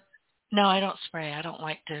before? No, I don't spray. I don't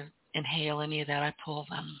like to inhale any of that. I pull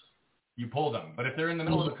them. You pull them. But if they're in the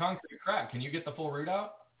middle of a concrete crack, can you get the full root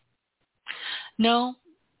out? No,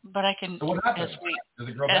 but I can. So what happens? Does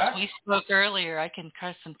it grow back? As we spoke earlier, I can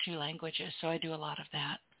cuss in 2 languages, so I do a lot of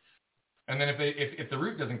that. And then if the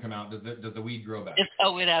root doesn't come out, does the weed grow back?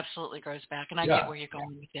 It absolutely grows back. And I get where you're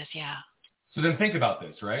going with this, yeah. So then think about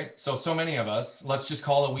this, right? So many of us, let's just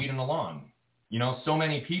call a weed in the lawn. You know, so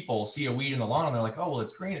many people see a weed in the lawn and they're like, oh, well,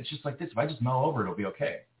 it's green. It's just like this. If I just mow over it, it'll be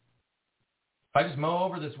okay. If I just mow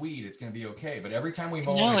over this weed, it's going to be okay. But every time we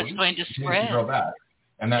mow over the weed, going to spread. To grow back.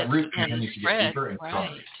 And that root continues to get deeper and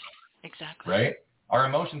stronger. Right. Exactly. Right? Our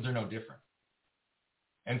emotions are no different.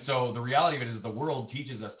 And so the reality of it is the world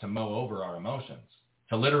teaches us to mow over our emotions,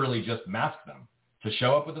 to literally just mask them, to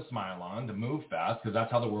show up with a smile on, to move fast, because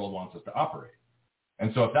that's how the world wants us to operate.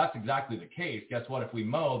 And so if that's exactly the case, guess what? If we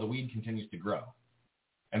mow, the weed continues to grow.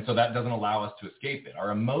 And so that doesn't allow us to escape it.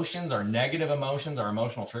 Our emotions, our negative emotions, our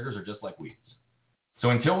emotional triggers are just like weeds. So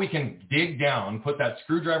until we can dig down, put that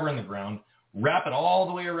screwdriver in the ground, wrap it all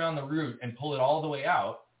the way around the root and pull it all the way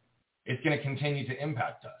out, it's going to continue to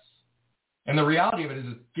impact us. And the reality of it is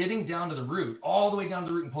getting down to the root, all the way down to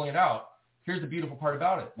the root and pulling it out. Here's the beautiful part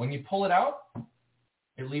about it. When you pull it out,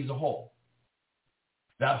 it leaves a hole.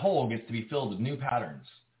 That hole gets to be filled with new patterns,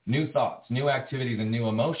 new thoughts, new activities, and new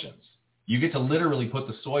emotions. You get to literally put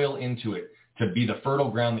the soil into it to be the fertile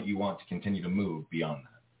ground that you want to continue to move beyond that.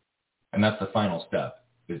 And that's the final step,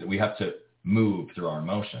 is that we have to move through our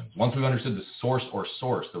emotions. Once we've understood the source,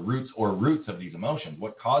 the roots of these emotions,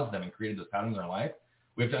 what caused them and created those patterns in our life,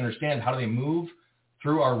 we have to understand how do they move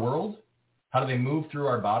through our world, how do they move through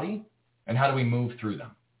our body, and how do we move through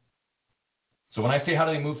them. So when I say how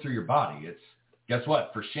do they move through your body, it's, guess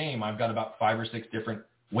what? For shame, I've got about 5 or 6 different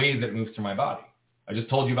ways that it moves through my body. I just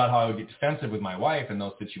told you about how I would get defensive with my wife in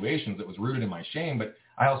those situations that was rooted in my shame, but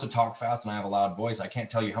I also talk fast and I have a loud voice. I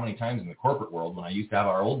can't tell you how many times in the corporate world when I used to have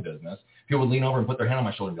our old business, people would lean over and put their hand on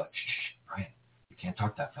my shoulder and be like, shh, Brian, you can't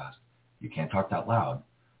talk that fast. You can't talk that loud.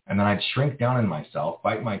 And then I'd shrink down in myself,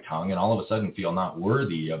 bite my tongue, and all of a sudden feel not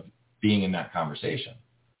worthy of being in that conversation.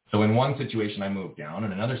 So in one situation, I move down.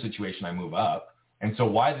 In another situation, I move up. And so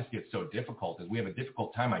why this gets so difficult is we have a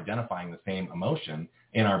difficult time identifying the same emotion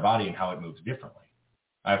in our body and how it moves differently.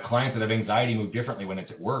 I have clients that have anxiety move differently when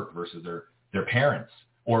it's at work versus their parents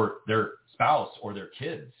or their spouse or their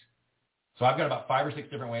kids. So I've got about 5 or 6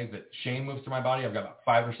 different ways that shame moves through my body. I've got about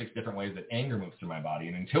 5 or 6 different ways that anger moves through my body.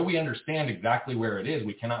 And until we understand exactly where it is,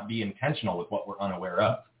 we cannot be intentional with what we're unaware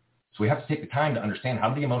of. So we have to take the time to understand how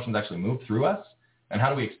do the emotions actually move through us and how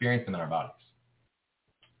do we experience them in our bodies.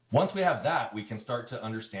 Once we have that, we can start to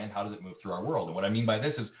understand how does it move through our world. And what I mean by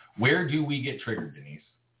this is, where do we get triggered, Denise?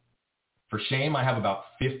 For shame, I have about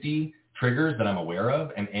 50 triggers that I'm aware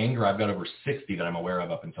of, and anger, I've got over 60 that I'm aware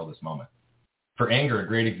of up until this moment. For anger, a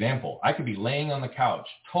great example, I could be laying on the couch,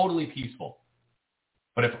 totally peaceful.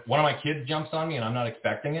 But if one of my kids jumps on me and I'm not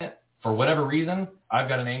expecting it, for whatever reason, I've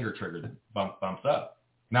got an anger trigger that bumps up.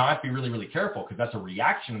 Now, I have to be really, really careful because that's a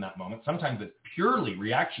reaction in that moment. Sometimes it's purely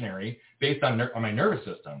reactionary based on my nervous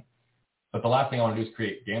system. But the last thing I want to do is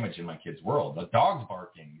create damage in my kid's world. The dog's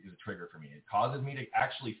barking is a trigger for me. It causes me to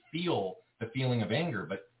actually feel the feeling of anger,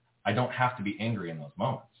 but I don't have to be angry in those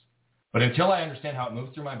moments. But until I understand how it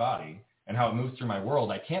moves through my body and how it moves through my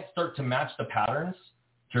world, I can't start to match the patterns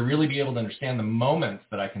to really be able to understand the moments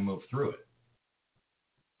that I can move through it.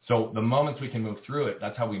 So the moments we can move through it,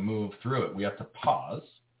 that's how we move through it. We have to pause,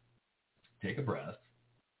 take a breath,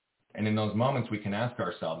 and in those moments we can ask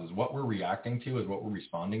ourselves, is what we're reacting to, is what we're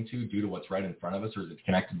responding to due to what's right in front of us, or is it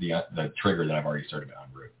connected to the trigger that I've already started to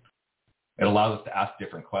unroot? It allows us to ask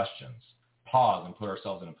different questions, pause, and put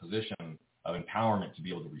ourselves in a position of empowerment to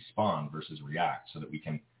be able to respond versus react so that we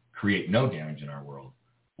can create no damage in our world,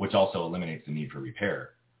 which also eliminates the need for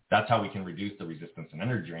repair. That's how we can reduce the resistance and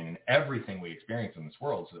energy drain in everything we experience in this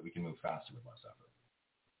world so that we can move faster with less effort.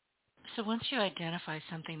 So once you identify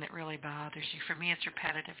something that really bothers you, for me it's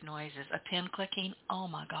repetitive noises, a pen clicking, oh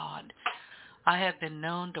my God. I have been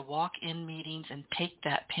known to walk in meetings and take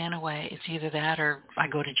that pen away. It's either that or I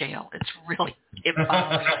go to jail. It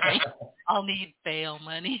bothers me. I'll need bail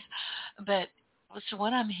money. But so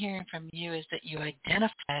what I'm hearing from you is that you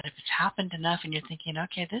identify it. If it's happened enough and you're thinking,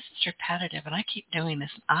 okay, this is repetitive and I keep doing this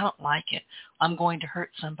and I don't like it, I'm going to hurt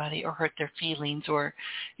somebody or hurt their feelings or,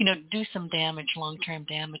 do some damage, long-term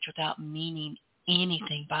damage without meaning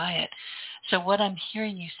anything by it. So what I'm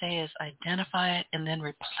hearing you say is identify it and then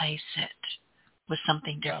replace it with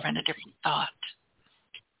something different, a different thought.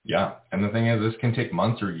 Yeah. And the thing is, this can take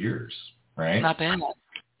months or years, right? Not bad.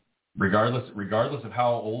 Regardless of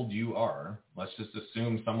how old you are, let's just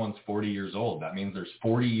assume someone's 40 years old. That means there's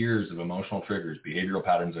 40 years of emotional triggers, behavioral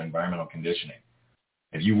patterns, and environmental conditioning.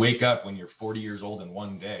 If you wake up when you're 40 years old in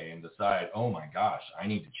one day and decide, oh my gosh, I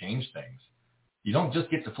need to change things, you don't just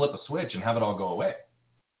get to flip a switch and have it all go away.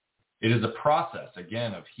 It is a process,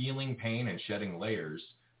 again, of healing pain and shedding layers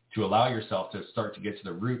to allow yourself to start to get to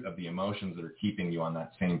the root of the emotions that are keeping you on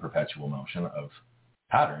that same perpetual motion of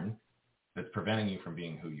pattern that's preventing you from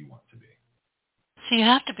being who you want to be. So you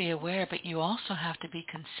have to be aware, but you also have to be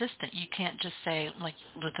consistent. You can't just say, like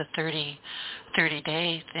with the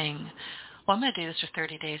 30-day thing, well, I'm going to do this for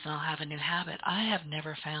 30 days and I'll have a new habit. I have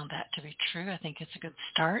never found that to be true. I think it's a good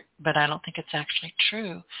start, but I don't think it's actually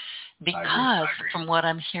true because from what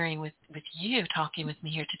I'm hearing with you talking with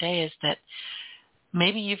me here today is that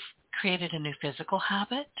maybe you've created a new physical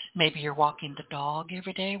habit. Maybe you're walking the dog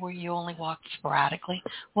every day where you only walk sporadically,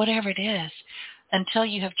 whatever it is. Until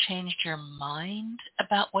you have changed your mind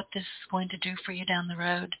about what this is going to do for you down the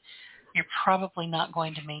road, you're probably not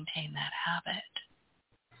going to maintain that habit.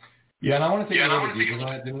 Yeah, and I want to take a little bit deeper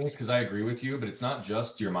on it, Denise, because I agree with you, but it's not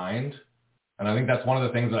just your mind. And I think that's one of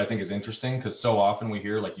the things that I think is interesting, because so often we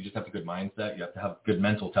hear, like, you just have a good mindset, you have to have good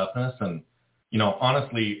mental toughness. And, you know,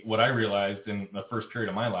 honestly, what I realized in the first period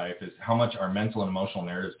of my life is how much our mental and emotional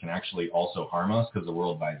narratives can actually also harm us because the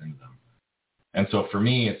world buys into them. And so for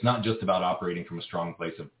me, it's not just about operating from a strong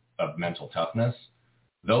place of mental toughness.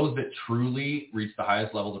 Those that truly reach the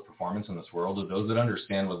highest levels of performance in this world are those that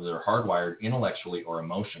understand whether they're hardwired intellectually or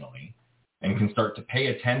emotionally and can start to pay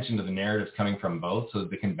attention to the narratives coming from both so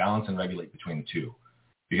that they can balance and regulate between the two.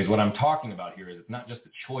 Because what I'm talking about here is it's not just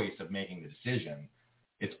the choice of making the decision,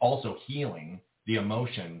 it's also healing the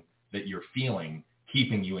emotion that you're feeling,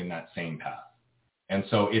 keeping you in that same path. And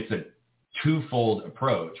so it's a twofold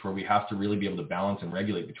approach where we have to really be able to balance and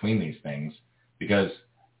regulate between these things, because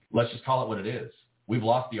let's just call it what it is. We've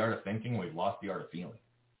lost the art of thinking, we've lost the art of feeling.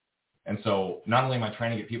 And so not only am I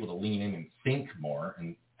trying to get people to lean in and think more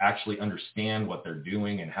and actually understand what they're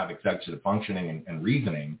doing and have executive functioning and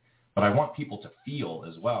reasoning, but I want people to feel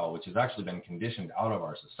as well, which has actually been conditioned out of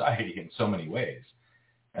our society in so many ways.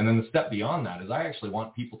 And then the step beyond that is I actually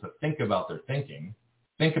want people to think about their thinking,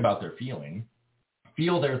 think about their feeling,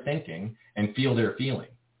 feel their thinking, and feel their feeling.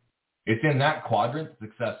 It's in that quadrant that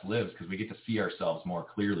success lives, because we get to see ourselves more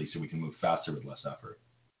clearly so we can move faster with less effort.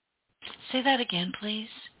 Say that again, please.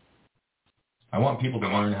 I want people to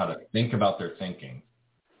learn how to think about their thinking,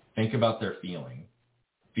 think about their feeling,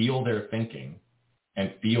 feel their thinking,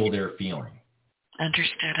 and feel their feeling.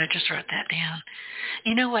 Understood. I just wrote that down.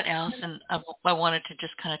 You know what else? And I wanted to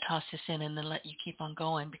just kind of toss this in and then let you keep on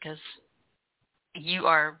going, because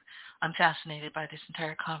I'm fascinated by this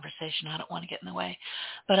entire conversation. I don't want to get in the way.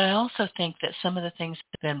 But I also think that some of the things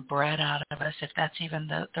that have been bred out of us, if that's even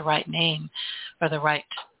the right name or the right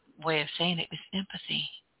way of saying it, is empathy.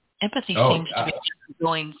 Empathy seems to be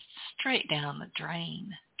going straight down the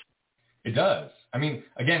drain. It does. I mean,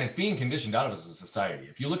 again, it's being conditioned out of us as a society.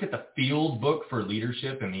 If you look at the field book for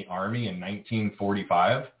leadership in the Army in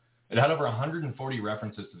 1945, it had over 140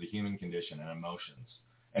 references to the human condition and emotions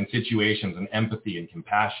and situations and empathy and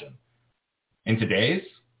compassion. In today's,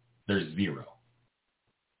 there's zero.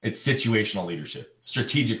 It's situational leadership,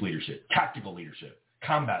 strategic leadership, tactical leadership,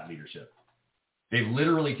 combat leadership. They've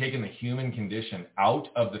literally taken the human condition out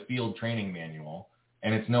of the field training manual,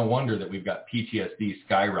 and it's no wonder that we've got PTSD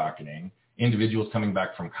skyrocketing, individuals coming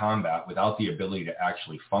back from combat without the ability to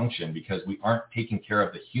actually function because we aren't taking care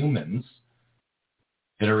of the humans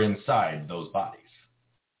that are inside those bodies.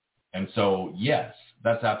 And so, yes,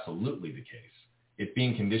 that's absolutely the case. It's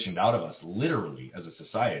being conditioned out of us literally as a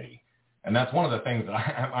society. And that's one of the things that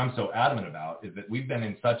I'm so adamant about, is that we've been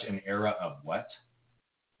in such an era of what,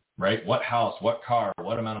 right? What house, what car,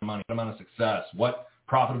 what amount of money, what amount of success, what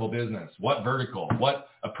profitable business, what vertical, what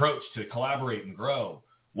approach to collaborate and grow,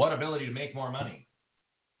 what ability to make more money.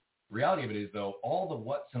 The reality of it is, though, all the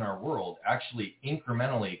what's in our world actually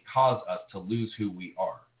incrementally cause us to lose who we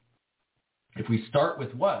are. If we start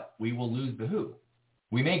with what, we will lose the who.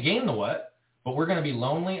 We may gain the what, but we're going to be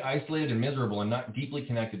lonely, isolated, and miserable and not deeply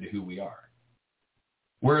connected to who we are.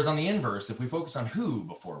 Whereas on the inverse, if we focus on who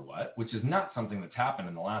before what, which is not something that's happened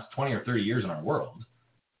in the last 20 or 30 years in our world,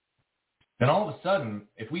 then all of a sudden,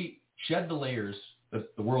 if we shed the layers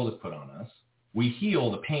that the world has put on us, we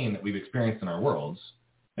heal the pain that we've experienced in our worlds,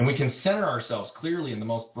 and we can center ourselves clearly in the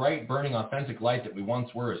most bright, burning, authentic light that we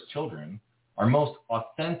once were as children, our most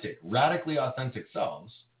authentic, radically authentic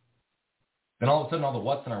selves, then all of a sudden all the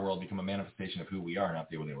what's in our world become a manifestation of who we are, not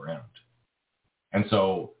the other way around. And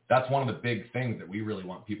so that's one of the big things that we really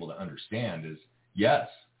want people to understand is, yes,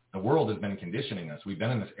 the world has been conditioning us. We've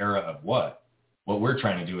been in this era of what? What we're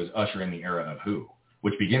trying to do is usher in the era of who,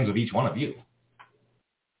 which begins with each one of you.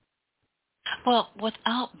 Well,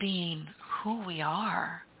 without being who we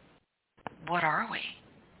are, what are we?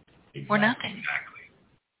 Exactly. We're nothing. Exactly.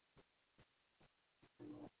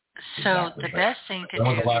 So the best thing to do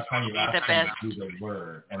when was the last is time you be asked the them best. who they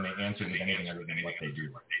were and they answered with anything other than what they do?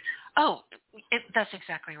 Oh, that's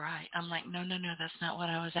exactly right. I'm like, no, that's not what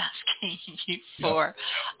I was asking you for. Yep.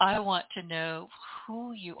 I want to know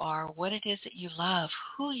who you are, what it is that you love,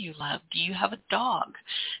 who you love. Do you have a dog?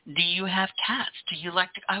 Do you have cats? Do you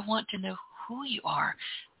like to? I want to know who you are.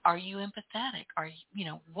 Are you empathetic? Are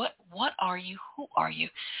you, what are you? Who are you?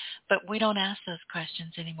 But we don't ask those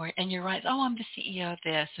questions anymore. And you're right. Oh, I'm the CEO of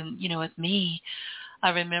this. And, with me, I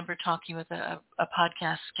remember talking with a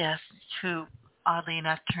podcast guest who, oddly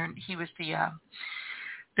enough, he was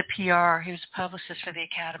the PR. He was a publicist for the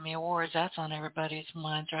Academy Awards. That's on everybody's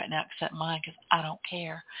minds right now except mine, because I don't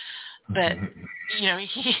care. But,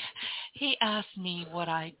 he asked me what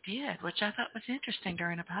I did, which I thought was interesting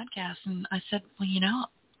during a podcast. And I said, well,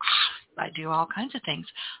 I do all kinds of things.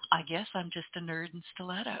 I guess I'm just a nerd in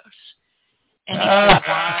stilettos. And he said,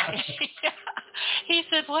 why? He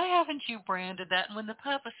said, why haven't you branded that? And when the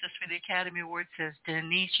publicist for the Academy Award says,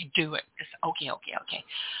 Denise, you do it. It's okay.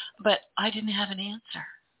 But I didn't have an answer.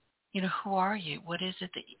 Who are you? What is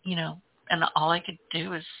it that, and all I could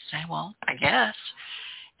do is say, well, I guess.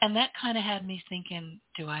 And that kind of had me thinking,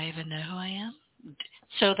 do I even know who I am?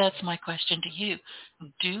 So that's my question to you.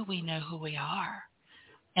 Do we know who we are?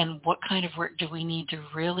 And what kind of work do we need to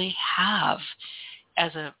really have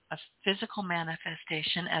as a physical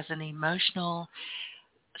manifestation, as an emotional,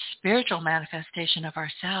 spiritual manifestation of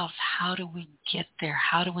ourselves? How do we get there?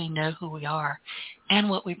 How do we know who we are and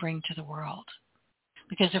what we bring to the world?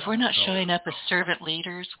 Because if we're not showing up as servant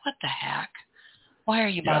leaders, what the heck? Why are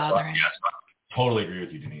you bothering? Yes, I totally agree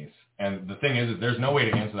with you, Denise. And the thing is there's no way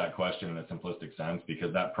to answer that question in a simplistic sense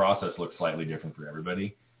because that process looks slightly different for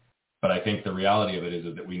everybody. But I think the reality of it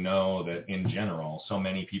is that we know that in general, so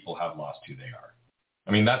many people have lost who they are.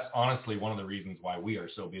 I mean, that's honestly one of the reasons why we are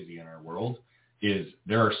so busy in our world is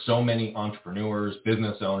there are so many entrepreneurs,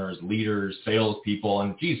 business owners, leaders, salespeople,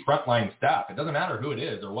 and frontline staff. It doesn't matter who it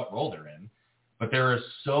is or what role they're in, but there are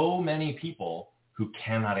so many people who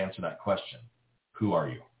cannot answer that question. Who are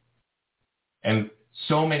you? And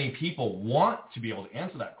so many people want to be able to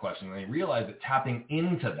answer that question, and they realize that tapping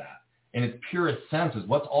into that in its purest sense is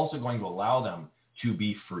what's also going to allow them to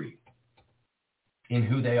be free in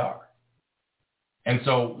who they are. And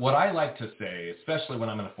so what I like to say, especially when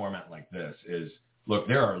I'm in a format like this, is, look,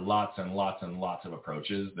 there are lots and lots and lots of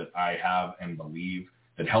approaches that I have and believe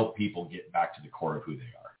that help people get back to the core of who they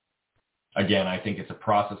are. Again, I think it's a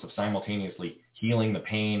process of simultaneously healing the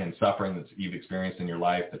pain and suffering that you've experienced in your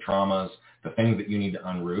life, the traumas, the things that you need to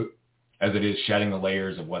unroot, as it is shedding the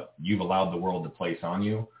layers of what you've allowed the world to place on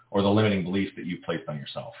you or the limiting beliefs that you've placed on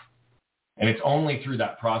yourself. And it's only through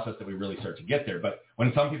that process that we really start to get there. But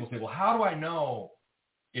when some people say, well, how do I know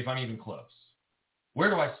if I'm even close? Where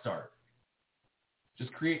do I start?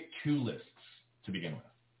 Just create 2 lists to begin with.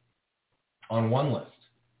 On one list,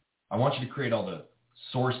 I want you to create all the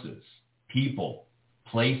sources, people,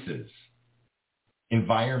 places,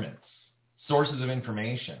 environments, sources of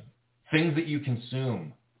information, things that you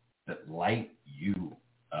consume that light you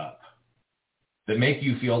up, that make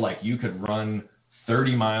you feel like you could run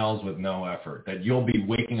 30 miles with no effort, that you'll be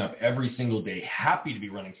waking up every single day happy to be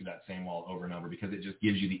running through that same wall over and over because it just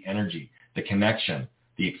gives you the energy, the connection,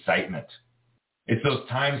 the excitement. It's those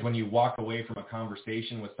times when you walk away from a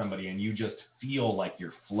conversation with somebody and you just feel like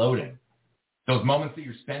you're floating. Those moments that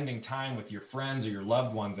you're spending time with your friends or your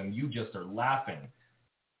loved ones and you just are laughing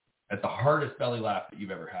at the hardest belly laugh that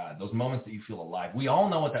you've ever had. Those moments that you feel alive. We all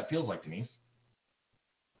know what that feels like, Denise.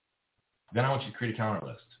 Then I want you to create a counter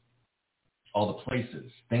list. All the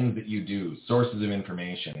places, things that you do, sources of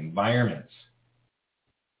information, environments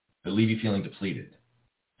that leave you feeling depleted,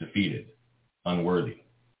 defeated, unworthy.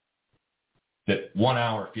 That 1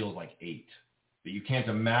 hour feels like 8. That you can't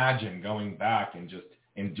imagine going back and just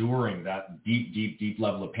enduring that deep, deep, deep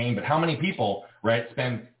level of pain. But how many people, right,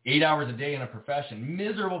 spend 8 hours a day in a profession,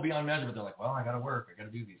 miserable beyond measure, but they're like, well, I got to work, I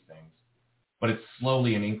got to do these things. But it's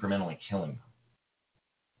slowly and incrementally killing them.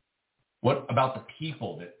 What about the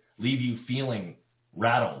people that leave you feeling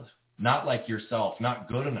rattled, not like yourself, not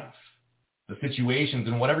good enough? The situations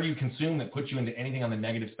and whatever you consume that puts you into anything on the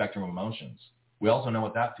negative spectrum of emotions. We also know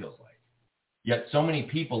what that feels like. Yet so many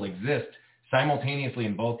people exist simultaneously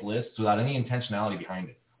in both lists without any intentionality behind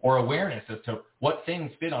it or awareness as to what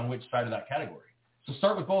things fit on which side of that category. So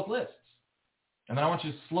start with both lists. And then I want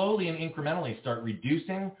you to slowly and incrementally start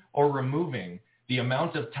reducing or removing the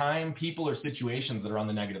amount of time, people, or situations that are on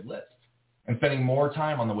the negative list and spending more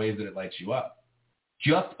time on the ways that it lights you up.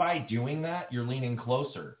 Just by doing that, you're leaning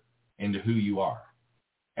closer into who you are.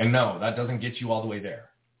 And no, that doesn't get you all the way there,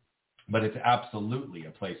 but it's absolutely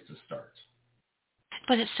a place to start.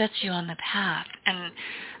 But it sets you on the path. And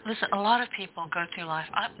listen, a lot of people go through life.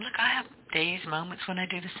 I have days, moments when I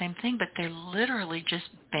do the same thing, but they're literally just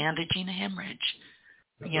bandaging a hemorrhage.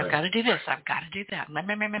 That's I've right. got to do this. I've got to do that.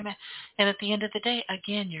 And at the end of the day,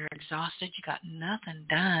 again, you're exhausted. You got nothing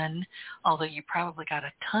done, although you probably got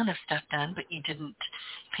a ton of stuff done, but you didn't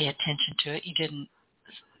pay attention to it. You didn't,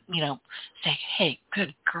 say, hey,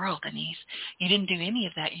 good girl, Denise. You didn't do any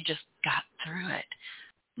of that. You just got through it.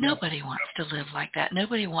 Nobody wants to live like that.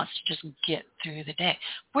 Nobody wants to just get through the day.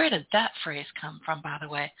 Where did that phrase come from, by the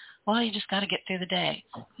way? Well, you just got to get through the day.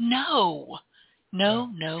 No,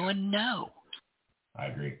 and no. I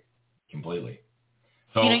agree completely.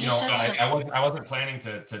 So, I wasn't planning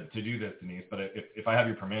to do this, Denise, but if I have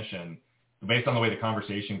your permission, based on the way the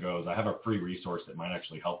conversation goes, I have a free resource that might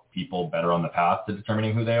actually help people better on the path to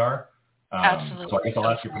determining who they are. Absolutely. So I guess I'll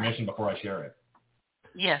ask your permission before I share it.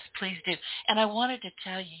 Yes, please do. And I wanted to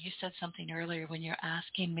tell you, you said something earlier when you're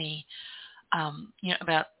asking me,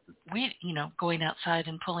 about weed, going outside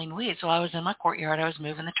and pulling weeds. So I was in my courtyard. I was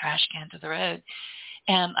moving the trash can to the road,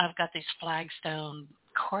 and I've got these flagstone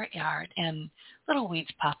courtyard, and little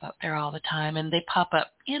weeds pop up there all the time, and they pop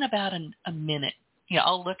up in about a minute.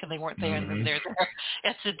 I'll look and they weren't there, and then they're there.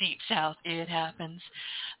 It's the deep south. It happens.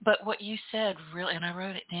 But what you said really, and I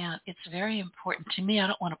wrote it down, it's very important to me. I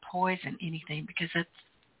don't want to poison anything because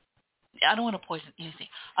I don't want to poison anything.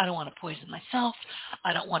 I don't want to poison myself.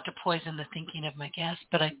 I don't want to poison the thinking of my guests,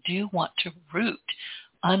 but I do want to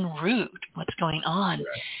unroot what's going on.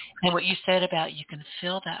 Right. And what you said about you can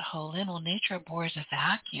fill that hole in, well, nature abhors a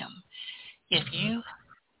vacuum. If you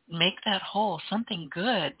make that hole, something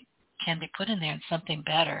good can be put in there and something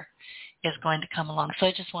better is going to come along. So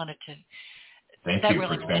I just wanted to, Thank that you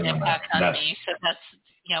really for made an expanding on impact that. on me. So that's,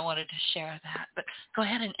 I wanted to share that. But go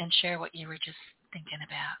ahead and share what you were just thinking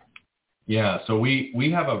about. Yeah, so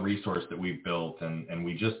we have a resource that we've built, and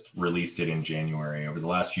we just released it in January. Over the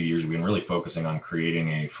last few years, we've been really focusing on creating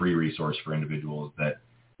a free resource for individuals that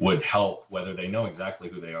would help, whether they know exactly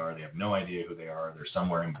who they are, they have no idea who they are, they're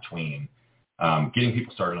somewhere in between, getting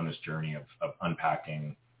people started on this journey of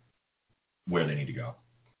unpacking where they need to go.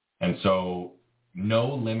 And so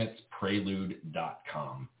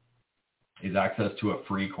NoLimitsPrelude.com is access to a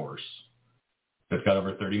free course that's got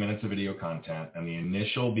over 30 minutes of video content and the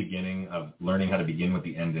initial beginning of learning how to begin with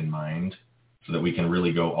the end in mind so that we can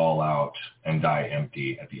really go all out and die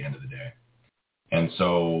empty at the end of the day. And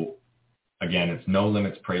so, again, it's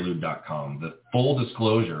NoLimitsPrelude.com. The full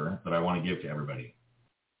disclosure that I want to give to everybody,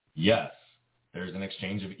 yes, there's an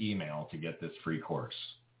exchange of email to get this free course.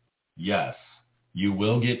 Yes, you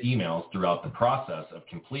will get emails throughout the process of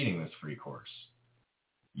completing this free course.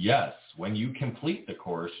 Yes, when you complete the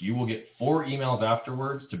course, you will get 4 emails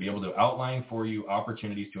afterwards to be able to outline for you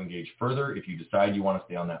opportunities to engage further if you decide you want to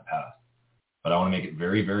stay on that path. But I want to make it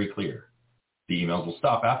very, very clear. The emails will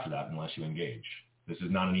stop after that unless you engage. This is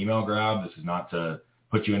not an email grab. This is not to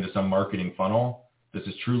put you into some marketing funnel. This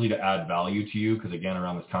is truly to add value to you because, again,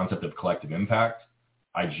 around this concept of collective impact,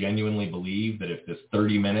 I genuinely believe that if this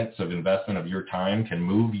 30 minutes of investment of your time can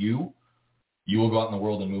move you, you will go out in the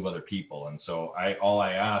world and move other people. And so all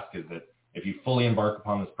I ask is that if you fully embark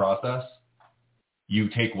upon this process, you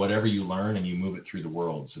take whatever you learn and you move it through the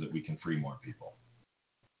world so that we can free more people.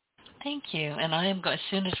 Thank you. And I am as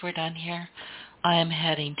soon as we're done here, I am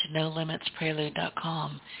heading to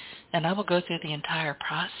NoLimitsPrelude.com, and I will go through the entire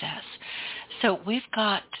process. So we've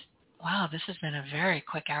got, wow, this has been a very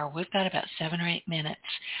quick hour. We've got about 7 or 8 minutes.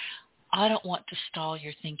 I don't want to stall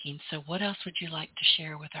your thinking, so what else would you like to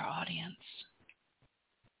share with our audience?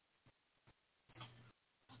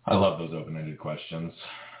 I love those open-ended questions.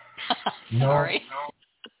 Sorry.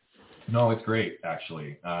 No, it's great,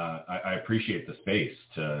 actually. I appreciate the space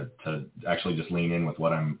to actually just lean in with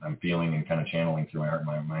what I'm feeling and kind of channeling through my heart and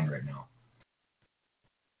my mind right now.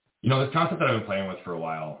 This concept that I've been playing with for a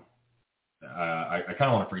while, I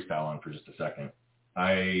kind of want to freestyle on for just a second.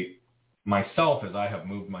 Myself, as I have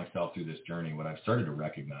moved myself through this journey, what I've started to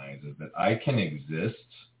recognize is that I can exist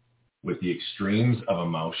with the extremes of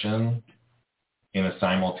emotion in a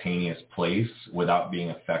simultaneous place without being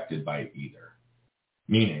affected by either.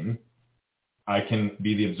 Meaning, I can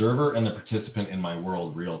be the observer and the participant in my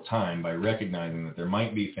world real time by recognizing that there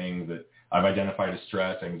might be things that I've identified as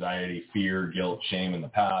stress, anxiety, fear, guilt, shame in the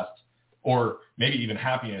past, or maybe even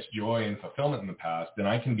happiness, joy, and fulfillment in the past, then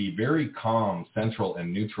I can be very calm, central,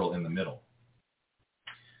 and neutral in the middle.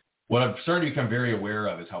 What I've started to become very aware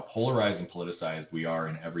of is how polarized and politicized we are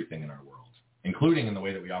in everything in our world, including in the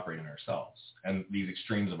way that we operate in ourselves and these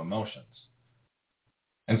extremes of emotions.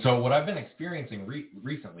 And so what I've been experiencing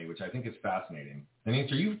recently, which I think is fascinating,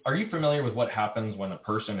 Denise, are you familiar with what happens when a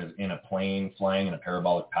person is in a plane flying in a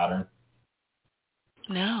parabolic pattern?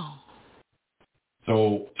 No.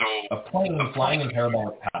 So a plane flying in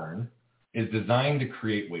parabolic pattern is designed to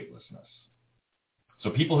create weightlessness.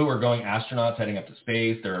 So people who are going astronauts heading up to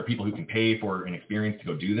space, there are people who can pay for an experience to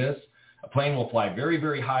go do this. A plane will fly very,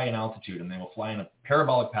 very high in altitude, and they will fly in a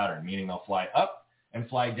parabolic pattern, meaning they'll fly up and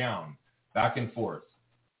fly down, back and forth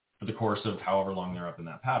for the course of however long they're up in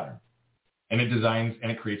that pattern. And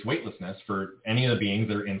it creates weightlessness for any of the beings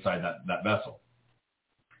that are inside that vessel.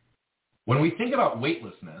 When we think about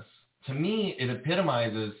weightlessness, to me, it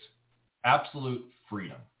epitomizes absolute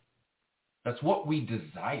freedom. That's what we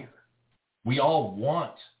desire. We all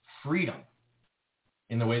want freedom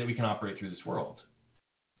in the way that we can operate through this world.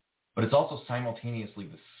 But it's also simultaneously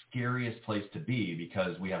the scariest place to be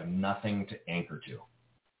because we have nothing to anchor to.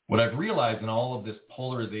 What I've realized in all of this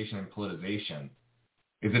polarization and politicization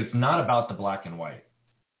is that it's not about the black and white.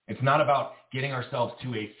 It's not about getting ourselves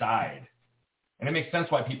to a side. And it makes sense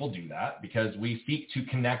why people do that, because we seek to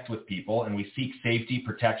connect with people and we seek safety,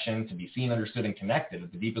 protection, to be seen, understood, and connected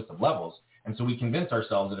at the deepest of levels. And so we convince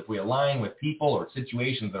ourselves that if we align with people or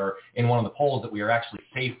situations that are in one of the poles, that we are actually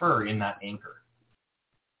safer in that anchor.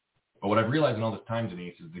 But what I've realized in all this time,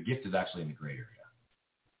 Denise, is the gift is actually in the gray area.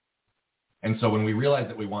 And so when we realize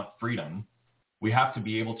that we want freedom, we have to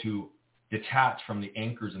be able to detach from the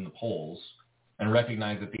anchors in the poles and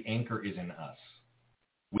recognize that the anchor is in us.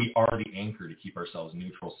 We are the anchor to keep ourselves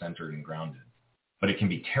neutral, centered, and grounded. But it can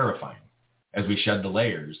be terrifying as we shed the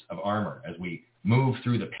layers of armor, as we move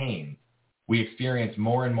through the pain. We experience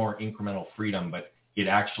more and more incremental freedom, but it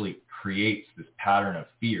actually creates this pattern of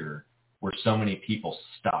fear where so many people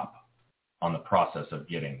stop on the process of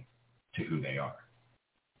getting to who they are.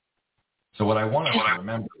 So what I want us to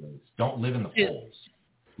remember is don't live in the poles.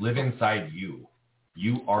 Live inside you.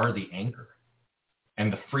 You are the anchor.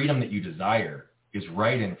 And the freedom that you desire is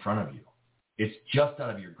right in front of you. It's just out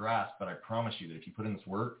of your grasp, but I promise you that if you put in this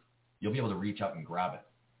work, you'll be able to reach out and grab it.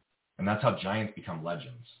 And that's how giants become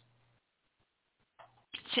legends.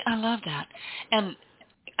 See, I love that. And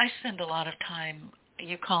I spend a lot of time,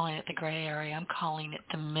 you calling it the gray area, I'm calling it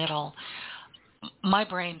the middle. My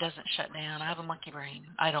brain doesn't shut down. I have a monkey brain.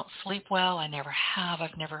 I don't sleep well. I never have.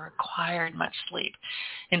 I've never required much sleep.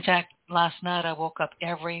 In fact, last night I woke up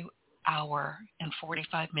every hour and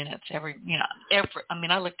 45 minutes. I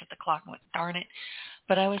looked at the clock and went, darn it.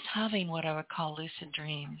 But I was having what I would call lucid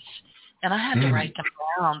dreams. And I had to write them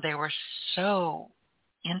down. They were so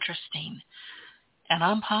interesting. And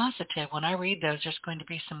I'm positive when I read those, there's going to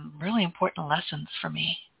be some really important lessons for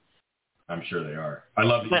me. I'm sure they are. I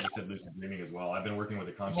love that you just said lucid dreaming as well. I've been working with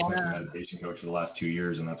a consciousness and meditation coach for the last 2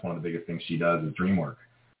 years, and that's one of the biggest things she does is dream work.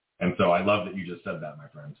 And so I love that you just said that, my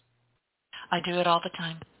friends. I do it all the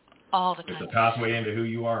time. All the time. It's a pathway into who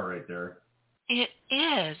you are right there. It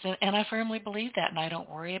is, and I firmly believe that, and I don't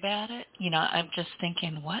worry about it. I'm just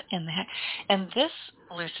thinking, what in the heck? And this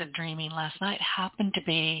lucid dreaming last night happened to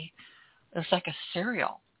be, it was like a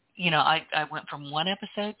serial. I went from one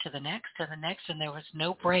episode to the next, and there was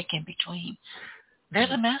no break in between.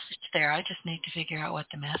 There's a message there. I just need to figure out what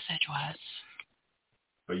the message was.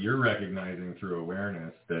 But you're recognizing through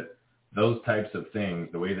awareness that those types of things,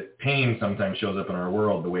 the way that pain sometimes shows up in our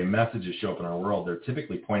world, the way messages show up in our world, they're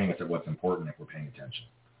typically pointing us at what's important if we're paying attention.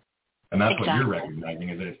 And that's what you're recognizing,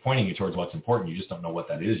 is that it's pointing you towards what's important. You just don't know what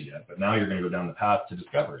that is yet. But now you're going to go down the path to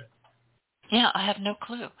discover it. Yeah, I have no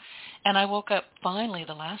clue. And I woke up finally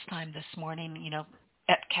the last time this morning,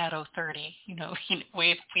 at Cato 30.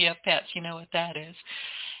 We have pets, you know what that is.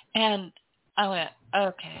 And I went,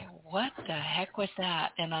 okay, what the heck was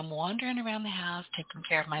that? And I'm wandering around the house, taking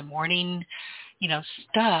care of my morning,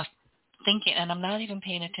 stuff, thinking, and I'm not even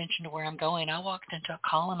paying attention to where I'm going. I walked into a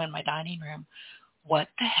column in my dining room. What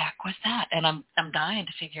the heck was that? And I'm dying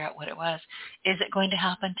to figure out what it was. Is it going to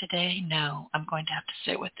happen today? No. I'm going to have to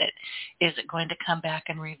sit with it. Is it going to come back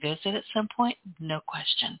and revisit at some point? No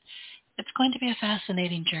question. It's going to be a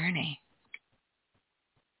fascinating journey.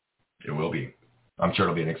 It will be. I'm sure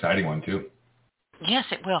it'll be an exciting one too. Yes,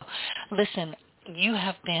 it will. Listen, you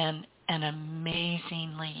have been an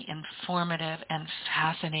amazingly informative and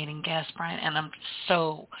fascinating guest, Brian, and I'm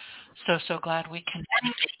so glad we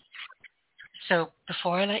connected. So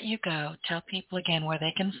before I let you go, tell people again where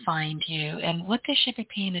they can find you and what they should be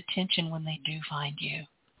paying attention when they do find you.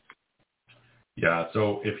 Yeah,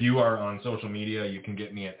 so if you are on social media, you can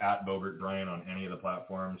get me at Bogert Brian on any of the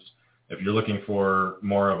platforms. If you're looking for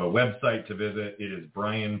more of a website to visit, it is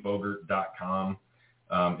brianbogert.com.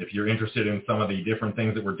 If you're interested in some of the different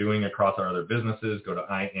things that we're doing across our other businesses, go to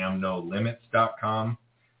IamNoLimits.com.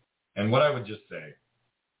 And what I would just say,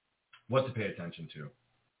 what to pay attention to.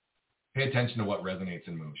 Pay attention to what resonates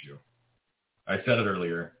and moves you. I said it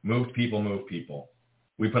earlier, moved people move people.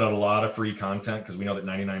 We put out a lot of free content because we know that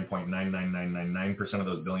 99.99999% of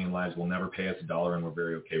those billion lives will never pay us $1, and we're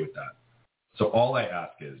very okay with that. So all I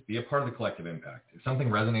ask is be a part of the collective impact. If something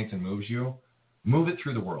resonates and moves you, move it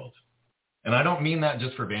through the world. And I don't mean that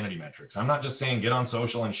just for vanity metrics. I'm not just saying get on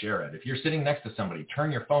social and share it. If you're sitting next to somebody,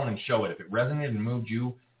 turn your phone and show it. If it resonated and moved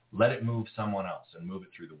you, let it move someone else and move it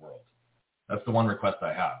through the world. That's the one request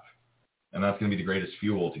I have. And that's going to be the greatest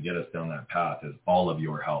fuel to get us down that path is all of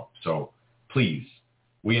your help. So please,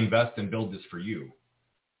 we invest and build this for you.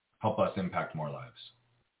 Help us impact more lives.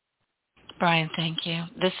 Brian, thank you.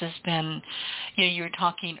 This has been, you were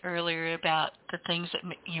talking earlier about the things that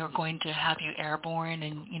you're going to have you airborne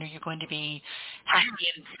and, you're going to be happy.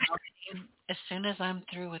 And as soon as I'm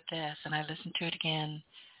through with this and I listen to it again,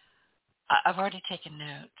 I've already taken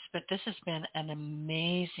notes, but this has been an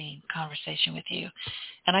amazing conversation with you,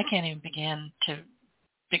 and I can't even begin to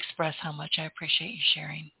express how much I appreciate you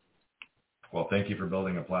sharing. Well, thank you for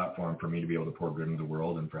building a platform for me to be able to pour good into the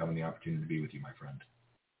world and for having the opportunity to be with you, my friend.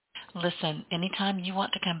 Listen, anytime you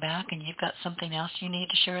want to come back and you've got something else you need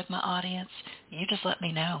to share with my audience, you just let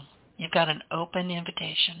me know. You've got an open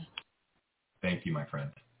invitation. Thank you, my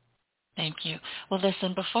friend. Thank you. Well,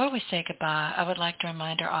 listen, before we say goodbye, I would like to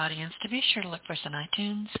remind our audience to be sure to look for us on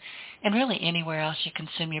iTunes and really anywhere else you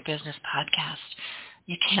consume your business podcast.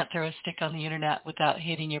 You can't throw a stick on the internet without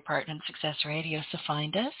hitting your Partner in Success Radio, so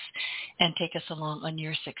find us and take us along on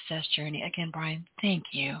your success journey. Again, Brian, thank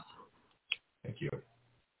you. Thank you.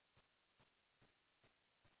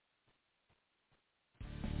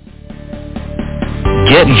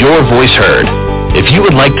 Get your voice heard. If you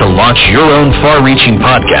would like to launch your own far-reaching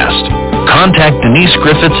podcast, contact Denise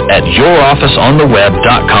Griffiths at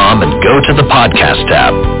yourofficeontheweb.com and go to the podcast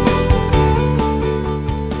tab.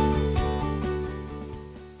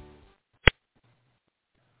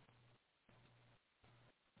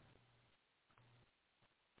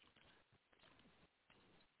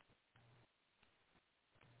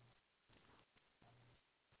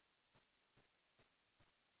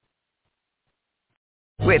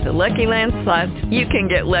 With the Lucky Land Slots, you can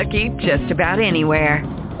get lucky just about anywhere.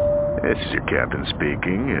 This is your captain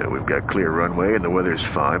speaking. We've got clear runway and the weather's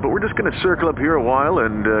fine, but we're just going to circle up here a while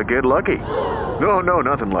and get lucky. No,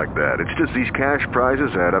 nothing like that. It's just these cash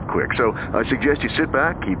prizes add up quick. So I suggest you sit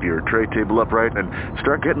back, keep your tray table upright, and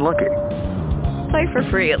start getting lucky. Play for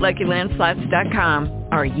free at LuckyLandSlots.com.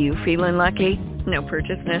 Are you feeling lucky? No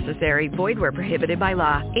purchase necessary. Void where prohibited by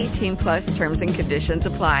law. 18+ terms and conditions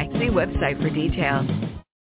apply. See website for details.